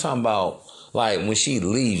leave, I'm talking about like when she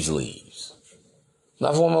leaves. Now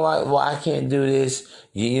if a woman like, well, I can't do this.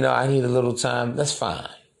 You know, I need a little time. That's fine.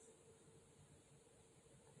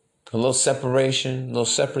 A little separation, a little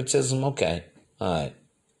separatism. Okay. All right.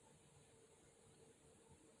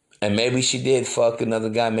 And maybe she did fuck another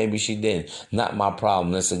guy. Maybe she didn't. Not my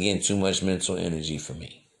problem. That's, again, too much mental energy for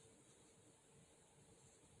me.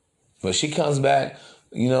 But she comes back,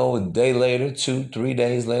 you know, a day later, 2, 3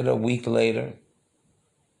 days later, a week later,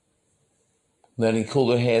 letting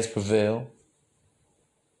cooler heads prevail.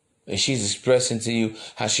 And she's expressing to you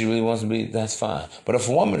how she really wants to be, that's fine. But if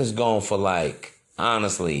a woman is gone for, like,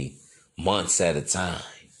 honestly, months at a time,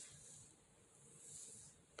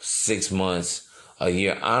 6 months, a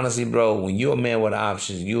year, honestly, bro, when you're a man with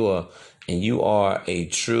options, you are a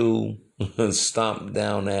true stomped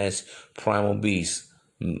down ass primal beast,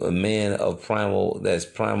 a man of primal,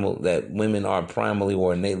 that women are primally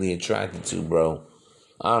or innately attracted to, bro.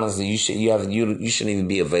 Honestly, you shouldn't even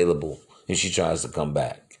be available if she tries to come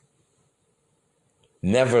back.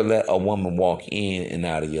 Never let a woman walk in and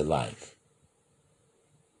out of your life.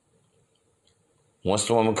 Once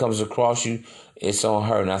the woman comes across you, it's on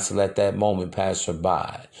her not to let that moment pass her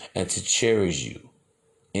by and to cherish you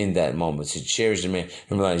in that moment, to cherish the man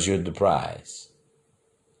and realize you're the prize.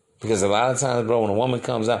 Because a lot of times, bro, when a woman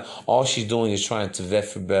comes out, all she's doing is trying to vet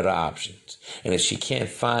for better options. And if she can't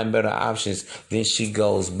find better options, then she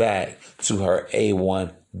goes back to her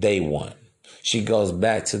A1, day one. She goes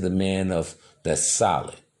back to the man that's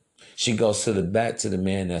solid. She goes back to the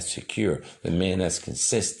man that's secure, the man that's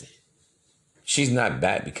consistent. She's not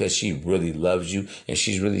back because she really loves you and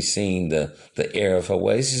she's really seeing the error of her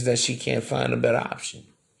ways. It's just that she can't find a better option.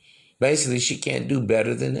 Basically, she can't do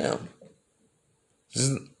better than him.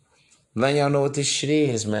 Just letting y'all know what this shit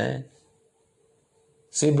is, man.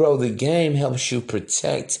 See, bro, the game helps you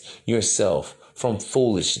protect yourself from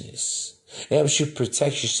foolishness. It helps you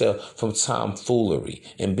protect yourself from tomfoolery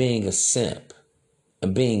and being a simp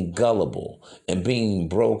and being gullible and being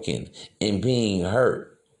broken and being hurt.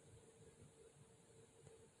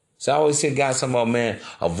 So I always hear guys talking about, man,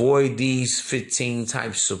 avoid these 15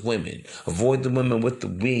 types of women. Avoid the women with the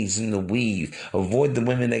wigs and the weave. Avoid the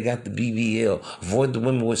women that got the BBL. Avoid the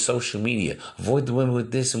women with social media. Avoid the women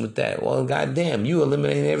with this and with that. Well, goddamn, you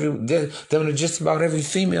eliminating them to just about every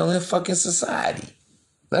female in fucking society.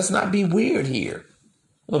 Let's not be weird here.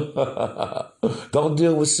 Don't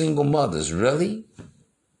deal with single mothers. Really?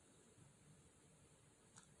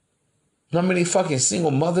 How many fucking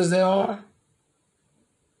single mothers there are?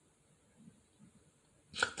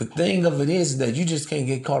 The thing of it is that you just can't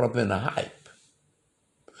get caught up in the hype.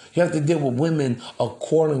 You have to deal with women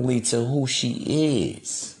accordingly to who she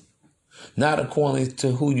is, not accordingly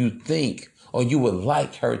to who you think or you would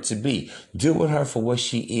like her to be. Deal with her for what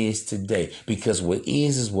she is today, because what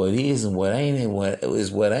is what is, and what ain't and what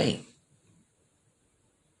is what ain't.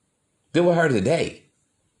 Deal with her today.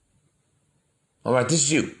 All right, this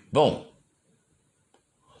is you. Boom.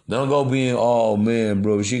 Don't go being, oh man,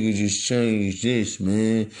 bro, she could just change this,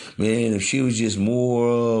 man. Man, if she was just more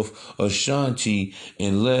of Ashanti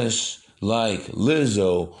and less like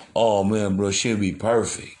Lizzo, oh man, bro, she'd be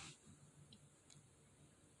perfect.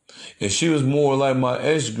 If she was more like my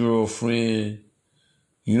ex-girlfriend,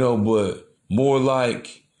 but more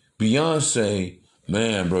like Beyonce,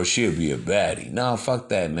 man, bro, she'll be a baddie. Nah, fuck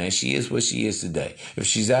that, man. She is what she is today. If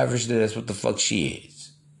she's average, then that's what the fuck she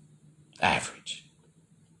is. Average.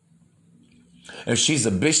 If she's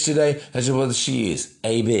a bitch today, that's what she is.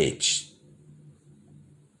 A bitch.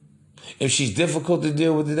 If she's difficult to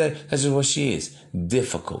deal with today, that's just what she is.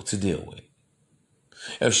 Difficult to deal with.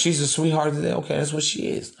 If she's a sweetheart today, okay, that's what she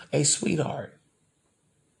is. A sweetheart.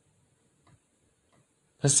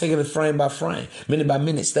 Let's take it frame by frame, minute by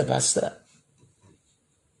minute, step by step.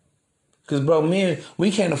 Because, bro, we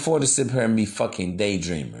can't afford to sit here and be fucking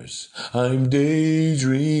daydreamers. I'm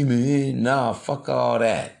daydreaming. Nah, fuck all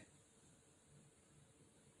that.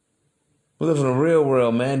 We live in the real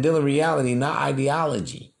world, man. Deal in reality, not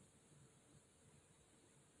ideology.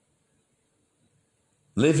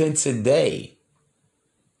 Live in today,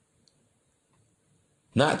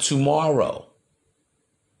 not tomorrow.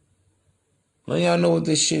 Let y'all know what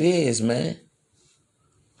this shit is, man.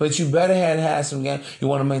 But you better have some game. You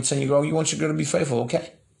want to maintain your girl. You want your girl to be faithful,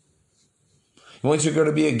 okay? You want your girl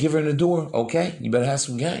to be a giver in the door, okay? You better have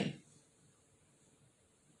some game.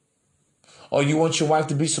 Or you want your wife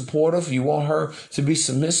to be supportive, you want her to be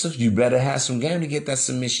submissive, you better have some game to get that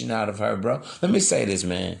submission out of her, bro. Let me say this,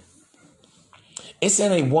 man. It's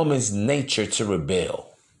in a woman's nature to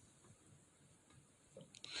rebel.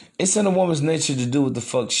 It's in a woman's nature to do what the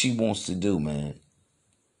fuck she wants to do, man.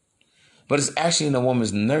 But it's actually in a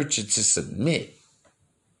woman's nurture to submit.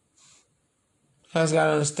 You guys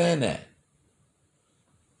gotta understand that.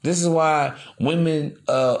 This is why women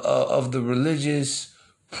of the religious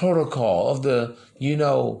protocol, of the,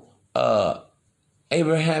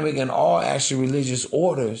 Abrahamic and all actually religious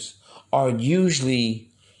orders are usually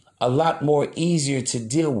a lot more easier to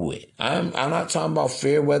deal with. I'm not talking about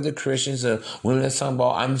fair weather Christians or women that's talking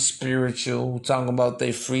about I'm spiritual, talking about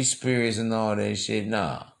they free spirits and all that shit.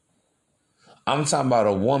 Nah. I'm talking about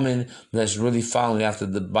a woman that's really following after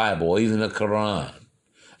the Bible, or even the Quran,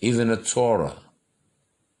 even the Torah,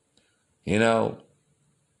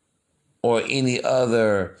 or any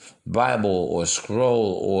other Bible or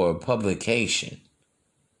scroll or publication.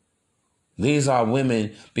 These are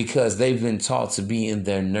women because they've been taught to be in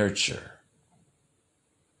their nurture.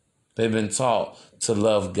 They've been taught to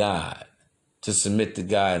love God, to submit to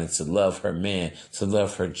God, and to love her man, to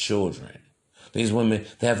love her children. These women,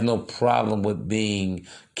 they have no problem with being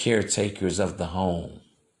caretakers of the home.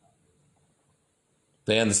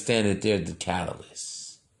 They understand that they're the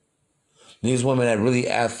catalyst. These women that really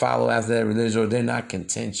follow after that religion, they're not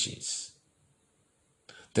contentious.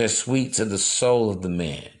 They're sweet to the soul of the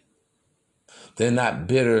man. They're not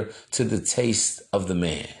bitter to the taste of the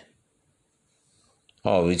man.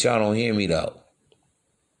 Oh, but y'all don't hear me though.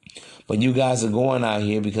 But you guys are going out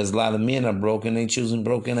here because a lot of men are broken. They choosing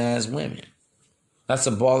broken ass women. That's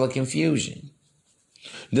a ball of confusion.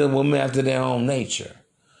 They're women after their own nature.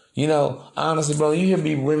 Honestly, bro, you hear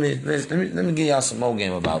me women. Let me give y'all some more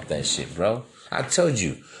game about that shit, bro. I told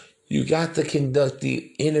you, you got to conduct the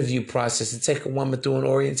interview process to take a woman through an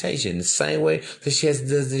orientation. The same way that she has to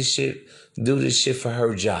do this shit for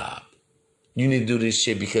her job. You need to do this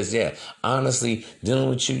shit because, yeah, honestly, dealing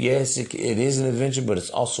with you, yes, it is an adventure, but it's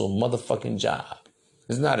also a motherfucking job.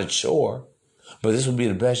 It's not a chore, but this would be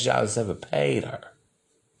the best job that's ever paid her.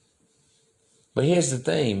 But here's the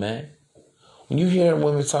thing, man. When you hear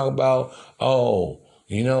women talk about, oh,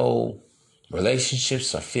 you know,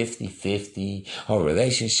 relationships are 50-50, or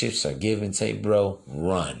relationships are give and take, bro,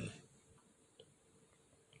 run.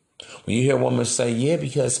 When you hear women say, yeah,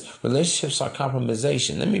 because relationships are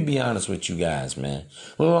compromisation. Let me be honest with you guys, man.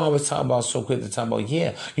 Women always talk about, so quick to talk about,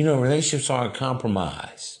 yeah, you know, relationships are a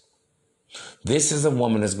compromise. This is a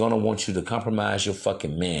woman that's going to want you to compromise your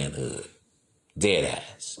fucking manhood. Dead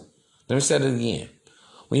ass. Let me say it again.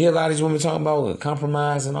 When you hear a lot of these women talking about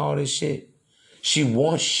compromise and all this shit, she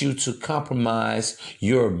wants you to compromise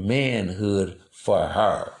your manhood for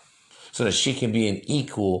her so that she can be an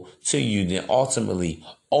equal to you, then ultimately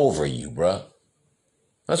over you, bruh.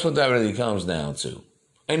 That's what that really comes down to.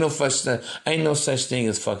 Ain't no such thing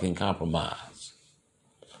as fucking compromise.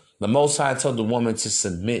 The Most High told the woman to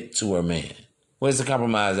submit to her man. Where's the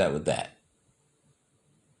compromise at with that?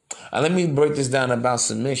 Let me break this down about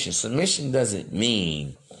submission. Submission doesn't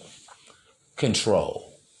mean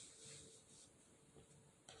control.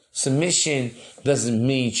 Submission doesn't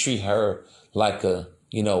mean treat her like a,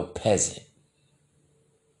 peasant.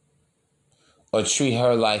 Or treat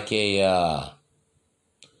her like a,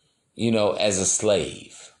 as a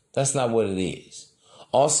slave. That's not what it is.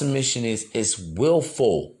 All submission is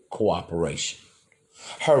willful cooperation.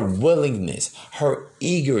 Her willingness, her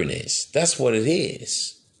eagerness. That's what it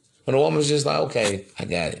is. When a woman's just like, okay, I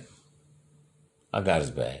got it. I got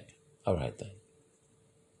his back. All right, then.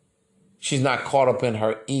 She's not caught up in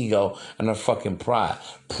her ego and her fucking pride,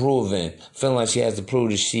 feeling like she has to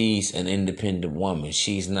prove that she's an independent woman.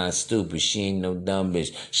 She's not stupid. She ain't no dumb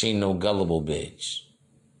bitch. She ain't no gullible bitch.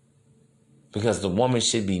 Because the woman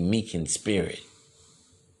should be meek in spirit.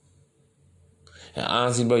 And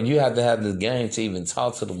honestly, bro, you have to have the game to even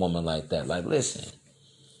talk to the woman like that. Like, listen.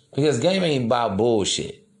 Because game ain't about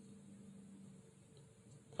bullshit.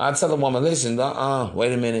 I tell a woman, listen,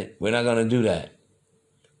 wait a minute. We're not going to do that.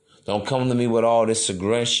 Don't come to me with all this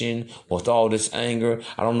aggression, with all this anger.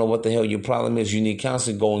 I don't know what the hell your problem is. You need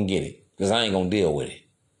counseling, go and get it. Because I ain't going to deal with it.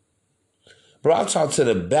 Bro, I've talked to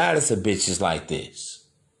the baddest of bitches like this.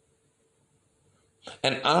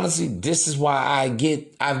 And honestly, this is why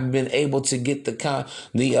I've been able to get the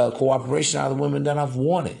cooperation out of the women that I've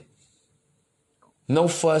wanted. No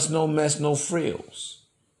fuss, no mess, no frills.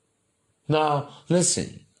 Now,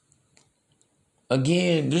 listen.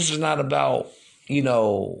 Again, this is not about,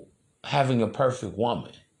 having a perfect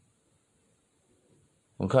woman.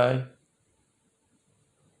 Okay?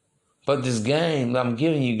 But this game that I'm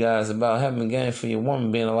giving you guys about having a game for your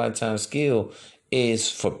woman being a lifetime skill is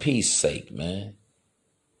for peace sake, man.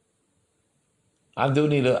 I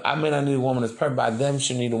may not need a woman that's perfect, but I damn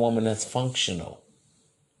sure need a woman that's functional.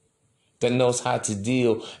 That knows how to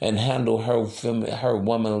deal and handle her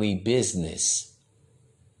womanly business.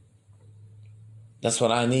 That's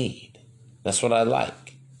what I need. That's what I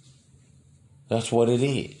like. That's what it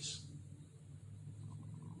is.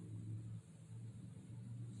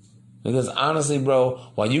 Because honestly, bro,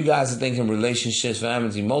 while you guys are thinking relationships for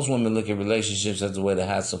amity, most women look at relationships as a way to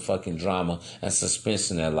have some fucking drama and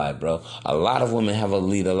suspense in their life, bro. A lot of women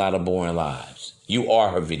lead a lot of boring lives. You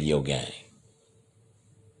are her video game.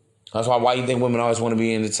 That's why you think women always want to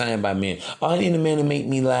be entertained by men. Oh, I need a man to make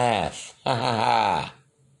me laugh. Ha ha ha.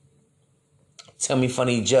 Tell me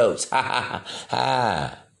funny jokes. Ha ha ha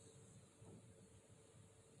ha.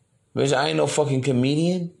 Bitch, I ain't no fucking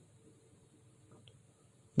comedian.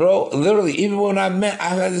 Bro, literally, even when I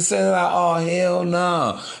had to say like, oh, hell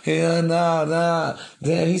no. Hell no, nah.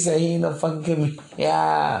 Damn, he said he ain't no fucking comedian.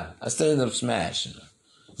 Yeah. I still end up smashing her.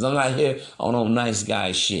 Because I'm not here on no nice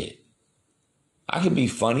guy shit. I can be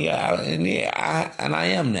funny, and I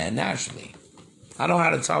am that naturally. I know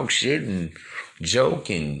how to talk shit and joke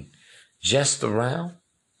and jest around.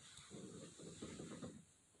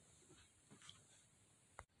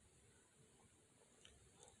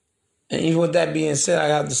 And even with that being said, I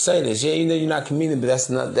have to say this. Yeah, you're not comedian, but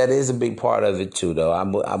that is a big part of it too, though.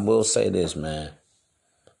 I will say this, man.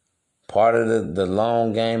 Part of the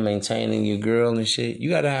long game, maintaining your girl and shit, you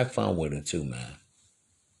got to have fun with her too, man.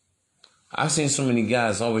 I've seen so many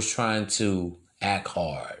guys always trying to act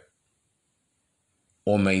hard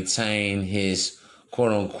or maintain his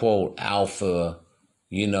quote-unquote alpha,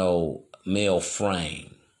 male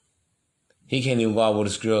frame. He can't even go out with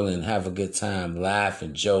his girl and have a good time, laugh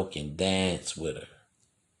and joke and dance with her.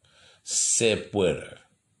 Sip with her.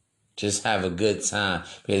 Just have a good time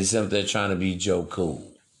because he's up there trying to be Joe Cool.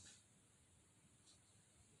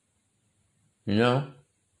 You know?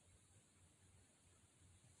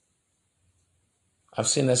 I've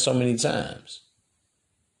seen that so many times.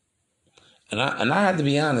 And I have to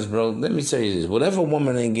be honest, bro. Let me tell you this. Whatever a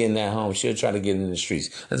woman ain't getting at home, she'll try to get in the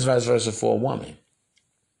streets. That's vice versa for a woman.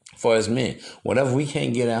 For us men. Whatever we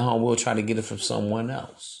can't get at home, we'll try to get it from someone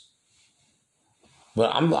else.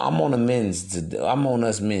 But I'm on I'm on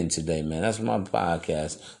us men today, man. That's my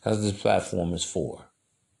podcast. That's what this platform is for.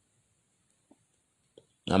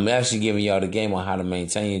 I'm actually giving y'all the game on how to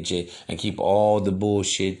maintain your chick and keep all the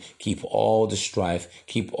bullshit, keep all the strife,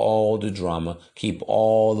 keep all the drama, keep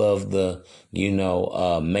all of the,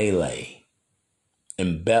 melee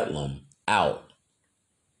and bedlam out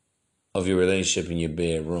of your relationship in your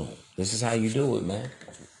bedroom. This is how you do it, man.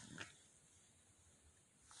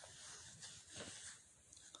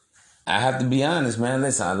 I have to be honest, man.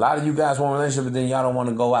 Listen, a lot of you guys want a relationship, but then y'all don't want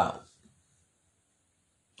to go out.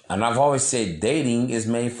 And I've always said dating is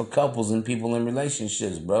made for couples and people in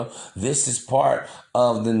relationships, bro. This is part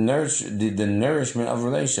of the nourishment of a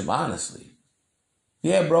relationship, honestly.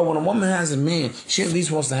 Yeah, bro, when a woman has a man, she at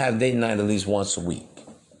least wants to have date night at least once a week.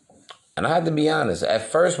 And I have to be honest.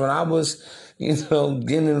 At first, when I was,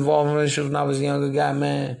 getting involved in relationships when I was a younger guy,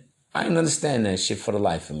 man, I didn't understand that shit for the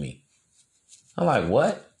life of me. I'm like,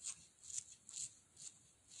 what?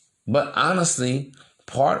 But honestly,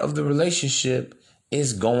 part of the relationship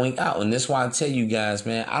is going out. And that's why I tell you guys,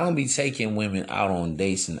 man, I don't be taking women out on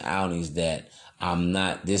dates and outings that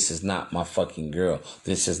this is not my fucking girl.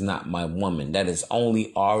 This is not my woman. That is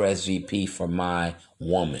only RSVP for my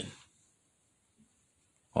woman.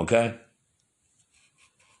 Okay?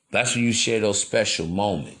 That's when you share those special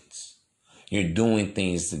moments. You're doing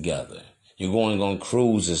things together. You're going on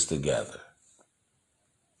cruises together.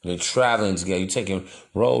 You're traveling together. You're taking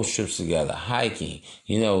road trips together, hiking,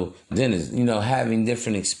 dinners, having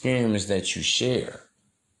different experiences that you share.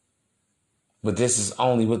 But this is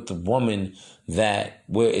only with the woman where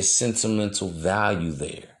it's sentimental value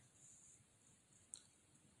there.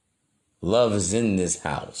 Love is in this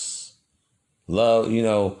house. Love,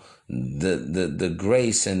 the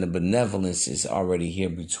grace and the benevolence is already here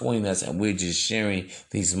between us, and we're just sharing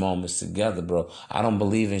these moments together, bro. I don't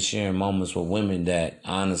believe in sharing moments with women that,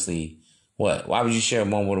 honestly, what? Why would you share a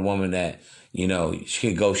moment with a woman that, she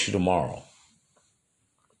could ghost you tomorrow?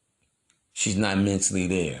 She's not mentally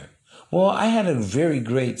there. Well, I had a very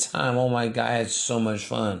great time. Oh my God, I had so much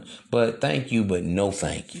fun. But thank you, but no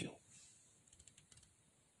thank you.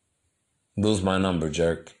 Lose my number,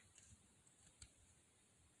 jerk.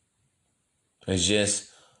 It's just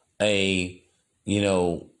a,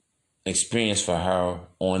 experience for her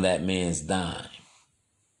on that man's dime.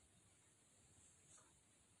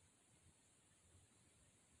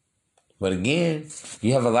 But again,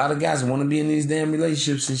 you have a lot of guys who want to be in these damn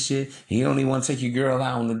relationships and shit. And you don't even want to take your girl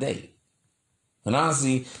out on a date. And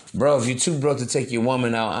honestly, bro, if you're too broke to take your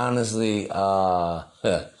woman out, honestly, you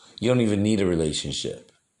don't even need a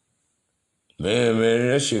relationship. Man,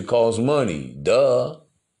 that shit costs money. Duh.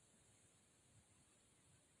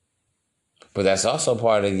 But that's also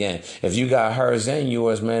part of the game. If you got hers and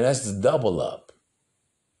yours, man, that's the double up.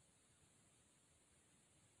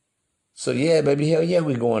 So yeah, baby, hell yeah,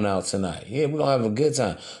 we going out tonight. Yeah, we're going to have a good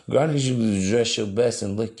time. Girl, I need you to dress your best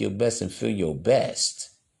and look your best and feel your best.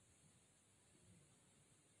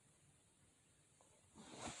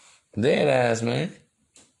 Dead ass, man.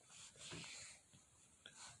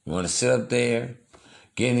 You want to sit up there,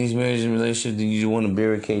 get in these marriage and relationships, then you want to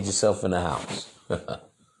barricade yourself in the house.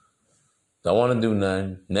 Don't want to do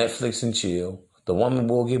nothing. Netflix and chill. The woman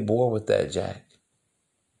will get bored with that, Jack.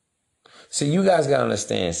 See, you guys got to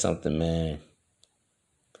understand something, man.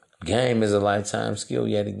 Game is a lifetime skill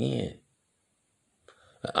yet again.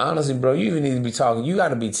 Honestly, bro, you even need to be talking. You got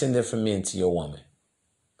to be 10 different men to your woman.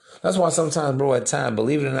 That's why sometimes, bro, at times,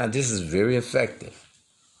 believe it or not, this is very effective.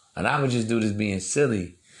 And I would just do this being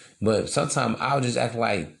silly. But sometimes I'll just act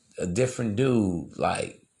like a different dude,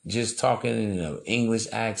 like just talking in an English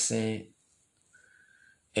accent,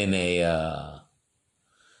 in a,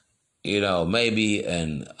 maybe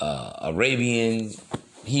an Arabian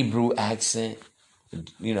Hebrew accent,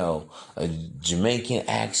 a Jamaican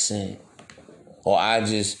accent. Or I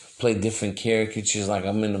just play different caricatures like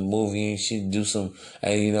I'm in a movie and she do some,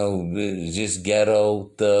 just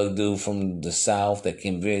ghetto thug dude from the South that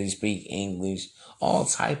can barely speak English. All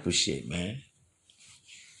type of shit, man.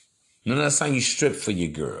 None of that's how you strip for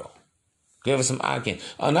your girl. Give her some eye candy.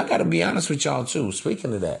 Oh, and I got to be honest with y'all, too.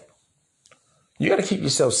 Speaking of that, you got to keep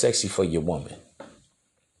yourself sexy for your woman.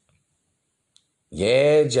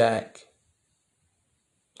 Yeah, Jack.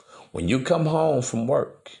 When you come home from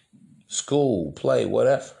work, school, play,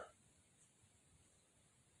 whatever,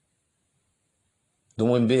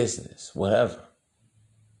 doing business, whatever.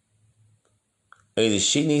 Either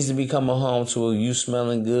she needs to be coming home to you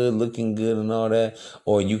smelling good, looking good and all that,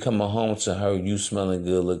 or you coming home to her, you smelling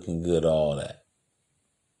good, looking good, all that.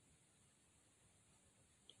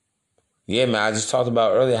 Yeah, man, I just talked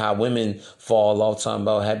about earlier how women fall off talking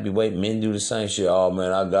about happy weight. Men do the same shit. Oh,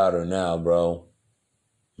 man, I got her now, bro.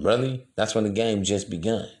 Really? That's when the game just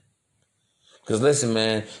begun. Because listen,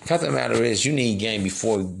 man, fact of the matter is you need game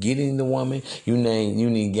before getting the woman. You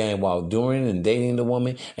need game while doing and dating the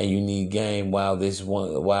woman, and you need game while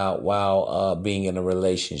being in a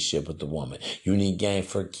relationship with the woman. You need game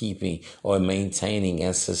for keeping or maintaining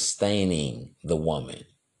and sustaining the woman,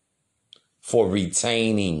 for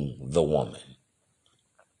retaining the woman.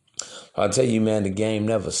 I'll tell you, man, the game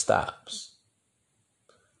never stops.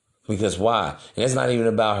 Because why? And it's not even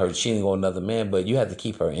about her cheating on another man, but you have to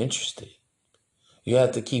keep her interested. You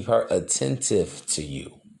have to keep her attentive to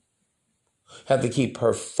you. You have to keep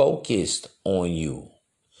her focused on you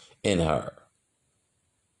and her.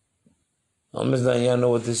 I'm just letting y'all know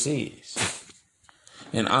what this is.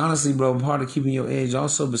 And honestly, bro, part of keeping your edge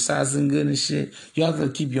also, besides the good and shit, you have to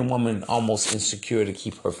keep your woman almost insecure to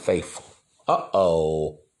keep her faithful.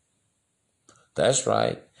 Uh-oh. That's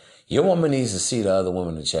right. Your woman needs to see the other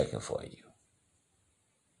women are checking for you.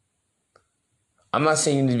 I'm not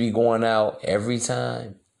saying you need to be going out every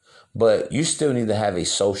time, but you still need to have a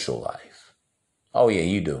social life. Oh, yeah,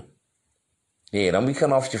 you do. Yeah, don't be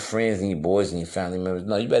cutting off your friends and your boys and your family members.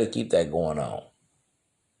 No, you better keep that going on.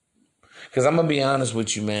 Because I'm going to be honest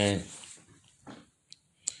with you, man.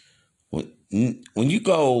 When you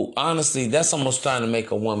go, honestly, that's almost trying to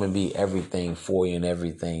make a woman be everything for you and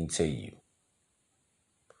everything to you.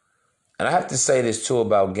 And I have to say this, too,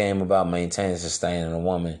 about maintaining and sustaining a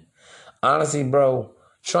woman. Honestly, bro,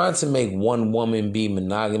 trying to make one woman be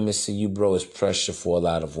monogamous to you, bro, is pressure for a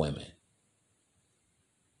lot of women.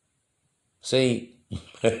 See,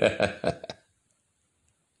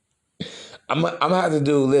 I'm going to have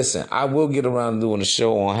to listen, I will get around to doing a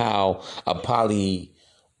show on how a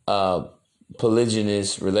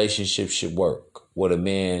polygynous relationship should work with a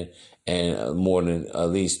man and more than at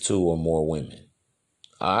least 2 or more women.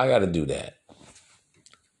 I got to do that.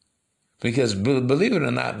 Because believe it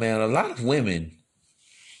or not, man, a lot of women,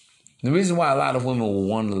 the reason why a lot of women will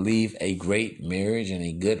want to leave a great marriage and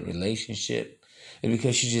a good relationship is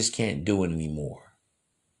because she just can't do it anymore.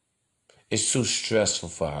 It's too stressful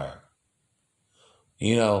for her.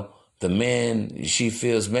 You know, the man, she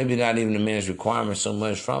feels maybe not even the man's requirement so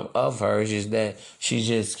much of her, it's just that she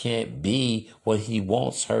just can't be what he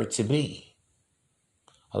wants her to be.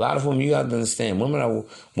 A lot of women, you got to understand,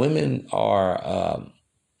 women are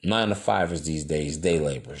 9-to-5ers these days, day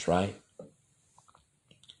laborers, right?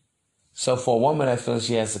 So for a woman that feels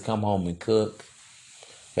she has to come home and cook,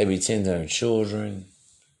 maybe tend to her children,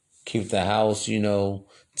 keep the house,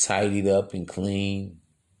 tidied up and clean,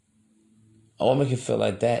 a woman can feel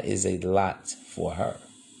like that is a lot for her.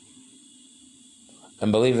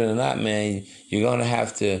 And believe it or not, man, you're going to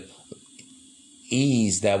have to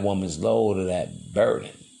ease that woman's load or that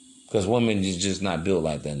burden. Because women is just not built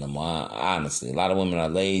like that no more, honestly. A lot of women are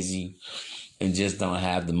lazy and just don't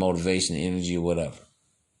have the motivation, energy, or whatever.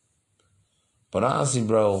 But honestly,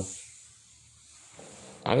 bro,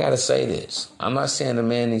 I got to say this. I'm not saying a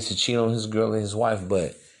man needs to cheat on his girl or his wife,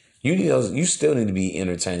 but you still need to be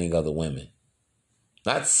entertaining other women.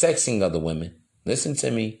 Not sexing other women. Listen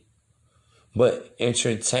to me. But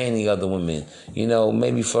entertaining other women.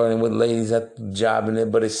 Maybe flirting with ladies at the job and it,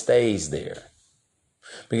 but it stays there.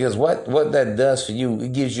 Because what that does for you,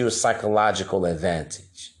 it gives you a psychological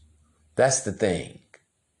advantage. That's the thing.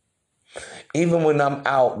 Even when I'm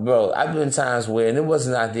out, bro, I've been times where, and it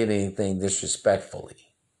wasn't I did anything disrespectfully,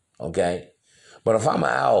 okay? But if I'm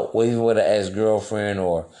out, even with an ex-girlfriend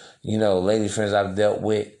or, lady friends I've dealt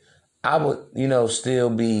with, I would, still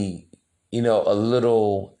be, a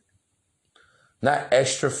little, not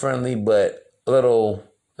extra friendly, but a little,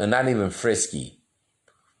 and not even frisky.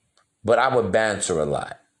 But I would banter a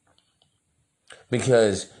lot.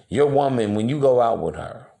 Because your woman, when you go out with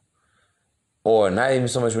her, or not even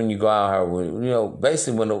so much when you go out with her,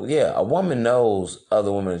 basically a woman knows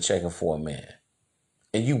other women are checking for a man.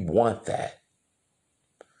 And you want that.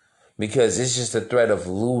 Because it's just a threat of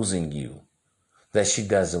losing you that she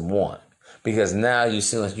doesn't want. Because now you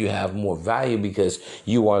seem like you have more value because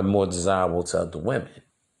you are more desirable to other women.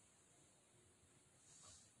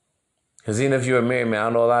 Because even if you're a married man, I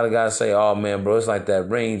know a lot of guys say, oh man, bro, it's like that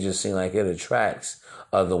ring just seems like it attracts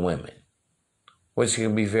other women. Which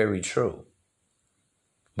can be very true.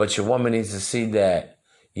 But your woman needs to see that,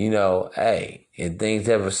 hey, if things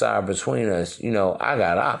ever sour between us, I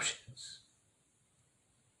got options.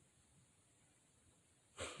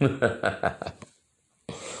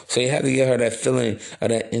 So you have to get her that feeling of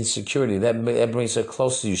that insecurity. That brings her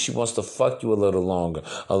close to you. She wants to fuck you a little longer,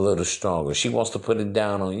 a little stronger. She wants to put it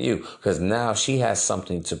down on you because now she has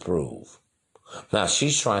something to prove. Now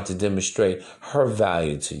she's trying to demonstrate her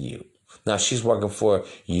value to you. Now she's working for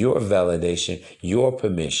your validation, your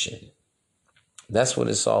permission. That's what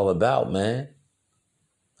it's all about, man.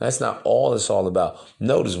 That's not all it's all about.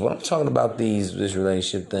 Notice when I'm talking about this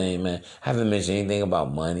relationship thing, man, I haven't mentioned anything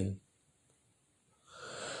about money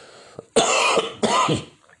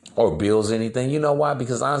or bills, anything. You know why?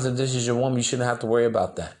 Because honestly, if this is your woman, you shouldn't have to worry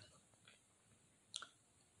about that.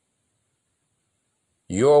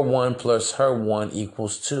 Your 1 plus her 1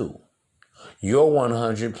 equals 2. Your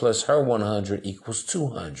 100 plus her 100 equals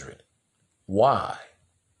 200. Why?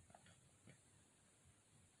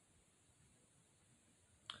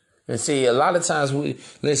 And see, a lot of times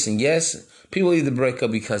yes, people either break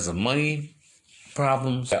up because of money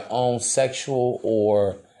problems, their own sexual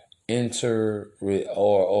or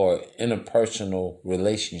interpersonal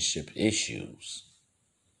relationship issues.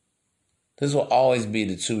 This will always be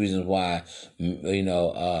the two reasons why,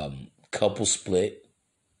 couples split.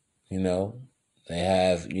 They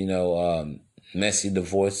have, messy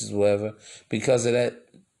divorces, whatever, because of that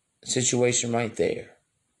situation right there.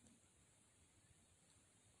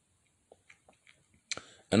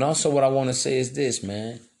 And also what I want to say is this,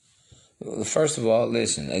 man. First of all,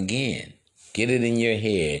 listen, again, get it in your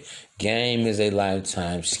head. Game is a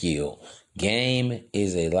lifetime skill. Game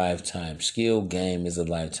is a lifetime skill. Game is a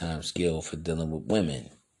lifetime skill for dealing with women.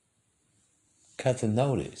 Got to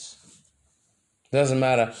notice. Doesn't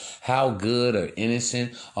matter how good or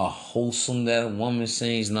innocent or wholesome that a woman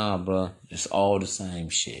sings. Nah, bro. It's all the same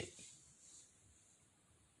shit.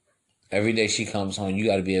 Every day she comes home, you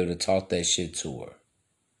got to be able to talk that shit to her.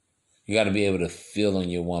 You got to be able to feel on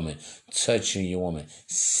your woman, touch on your woman,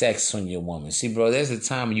 sex on your woman. See, bro, there's a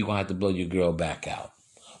time when you're going to have to blow your girl back out.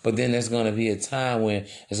 But then there's going to be a time when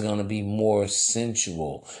it's going to be more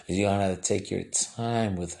sensual. You're going to have to take your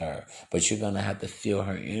time with her. But you're going to have to feel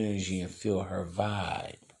her energy and feel her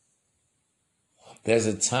vibe. There's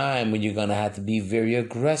a time when you're going to have to be very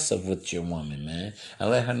aggressive with your woman, man. And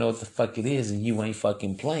let her know what the fuck it is and you ain't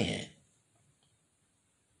fucking playing.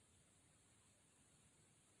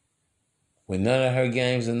 With none of her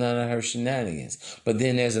games and none of her shenanigans. But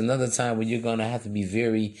then there's another time when you're going to have to be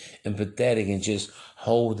very empathetic and just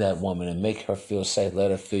hold that woman and make her feel safe.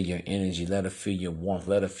 Let her feel your energy. Let her feel your warmth.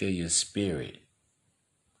 Let her feel your spirit.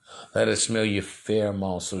 Let her smell your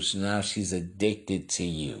pheromones so now she's addicted to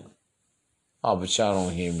you. Oh, but y'all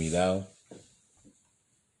don't hear me, though.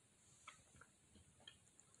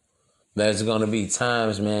 There's going to be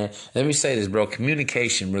times, man. Let me say this, bro.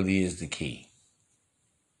 Communication really is the key.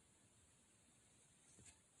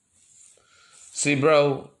 See,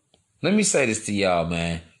 bro, let me say this to y'all,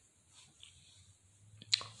 man.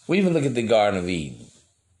 We even look at the Garden of Eden.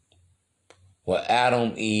 Well,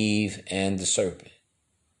 Adam, Eve, and the serpent.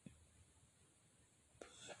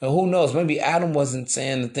 And who knows, maybe Adam wasn't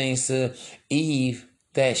saying the things to Eve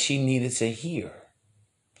that she needed to hear.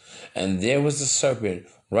 And there was the serpent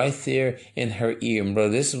right there in her ear. And bro,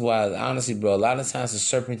 this is why, honestly, bro, a lot of times the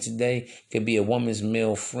serpent today could be a woman's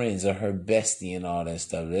male friends or her bestie and all that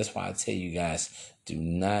stuff. That's why I tell you guys, do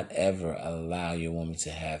not ever allow your woman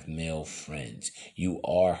to have male friends. You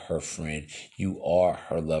are her friend. You are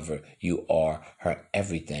her lover. You are her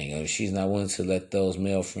everything. And if she's not willing to let those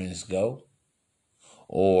male friends go,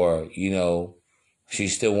 or, she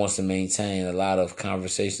still wants to maintain a lot of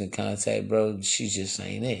conversation and contact, bro, she just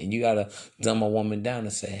ain't it. And you got to dumb a woman down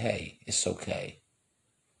and say, hey, it's okay.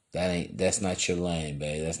 That's not your lane,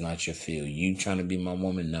 babe. That's not your field. You trying to be my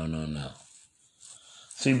woman? No.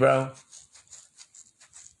 See, bro,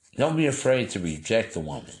 don't be afraid to reject a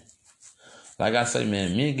woman. Like I say,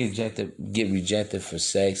 man, men get rejected for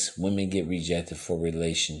sex. Women get rejected for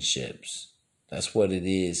relationships. That's what it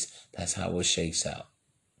is. That's how it shakes out.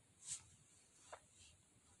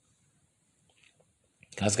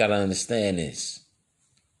 Guys got to understand this.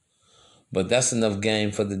 But that's enough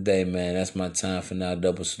game for the day, man. That's my time for now.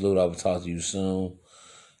 Double salute. I will talk to you soon.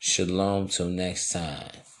 Shalom till next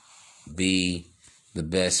time. Be the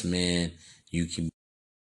best man you can be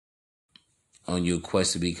on your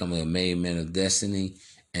quest to become a made man of destiny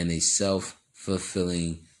and a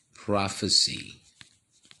self-fulfilling prophecy.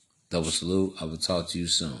 Double salute. I will talk to you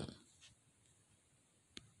soon.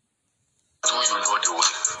 Do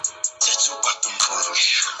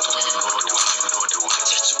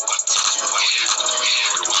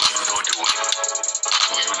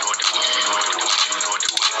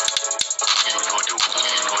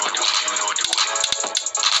you know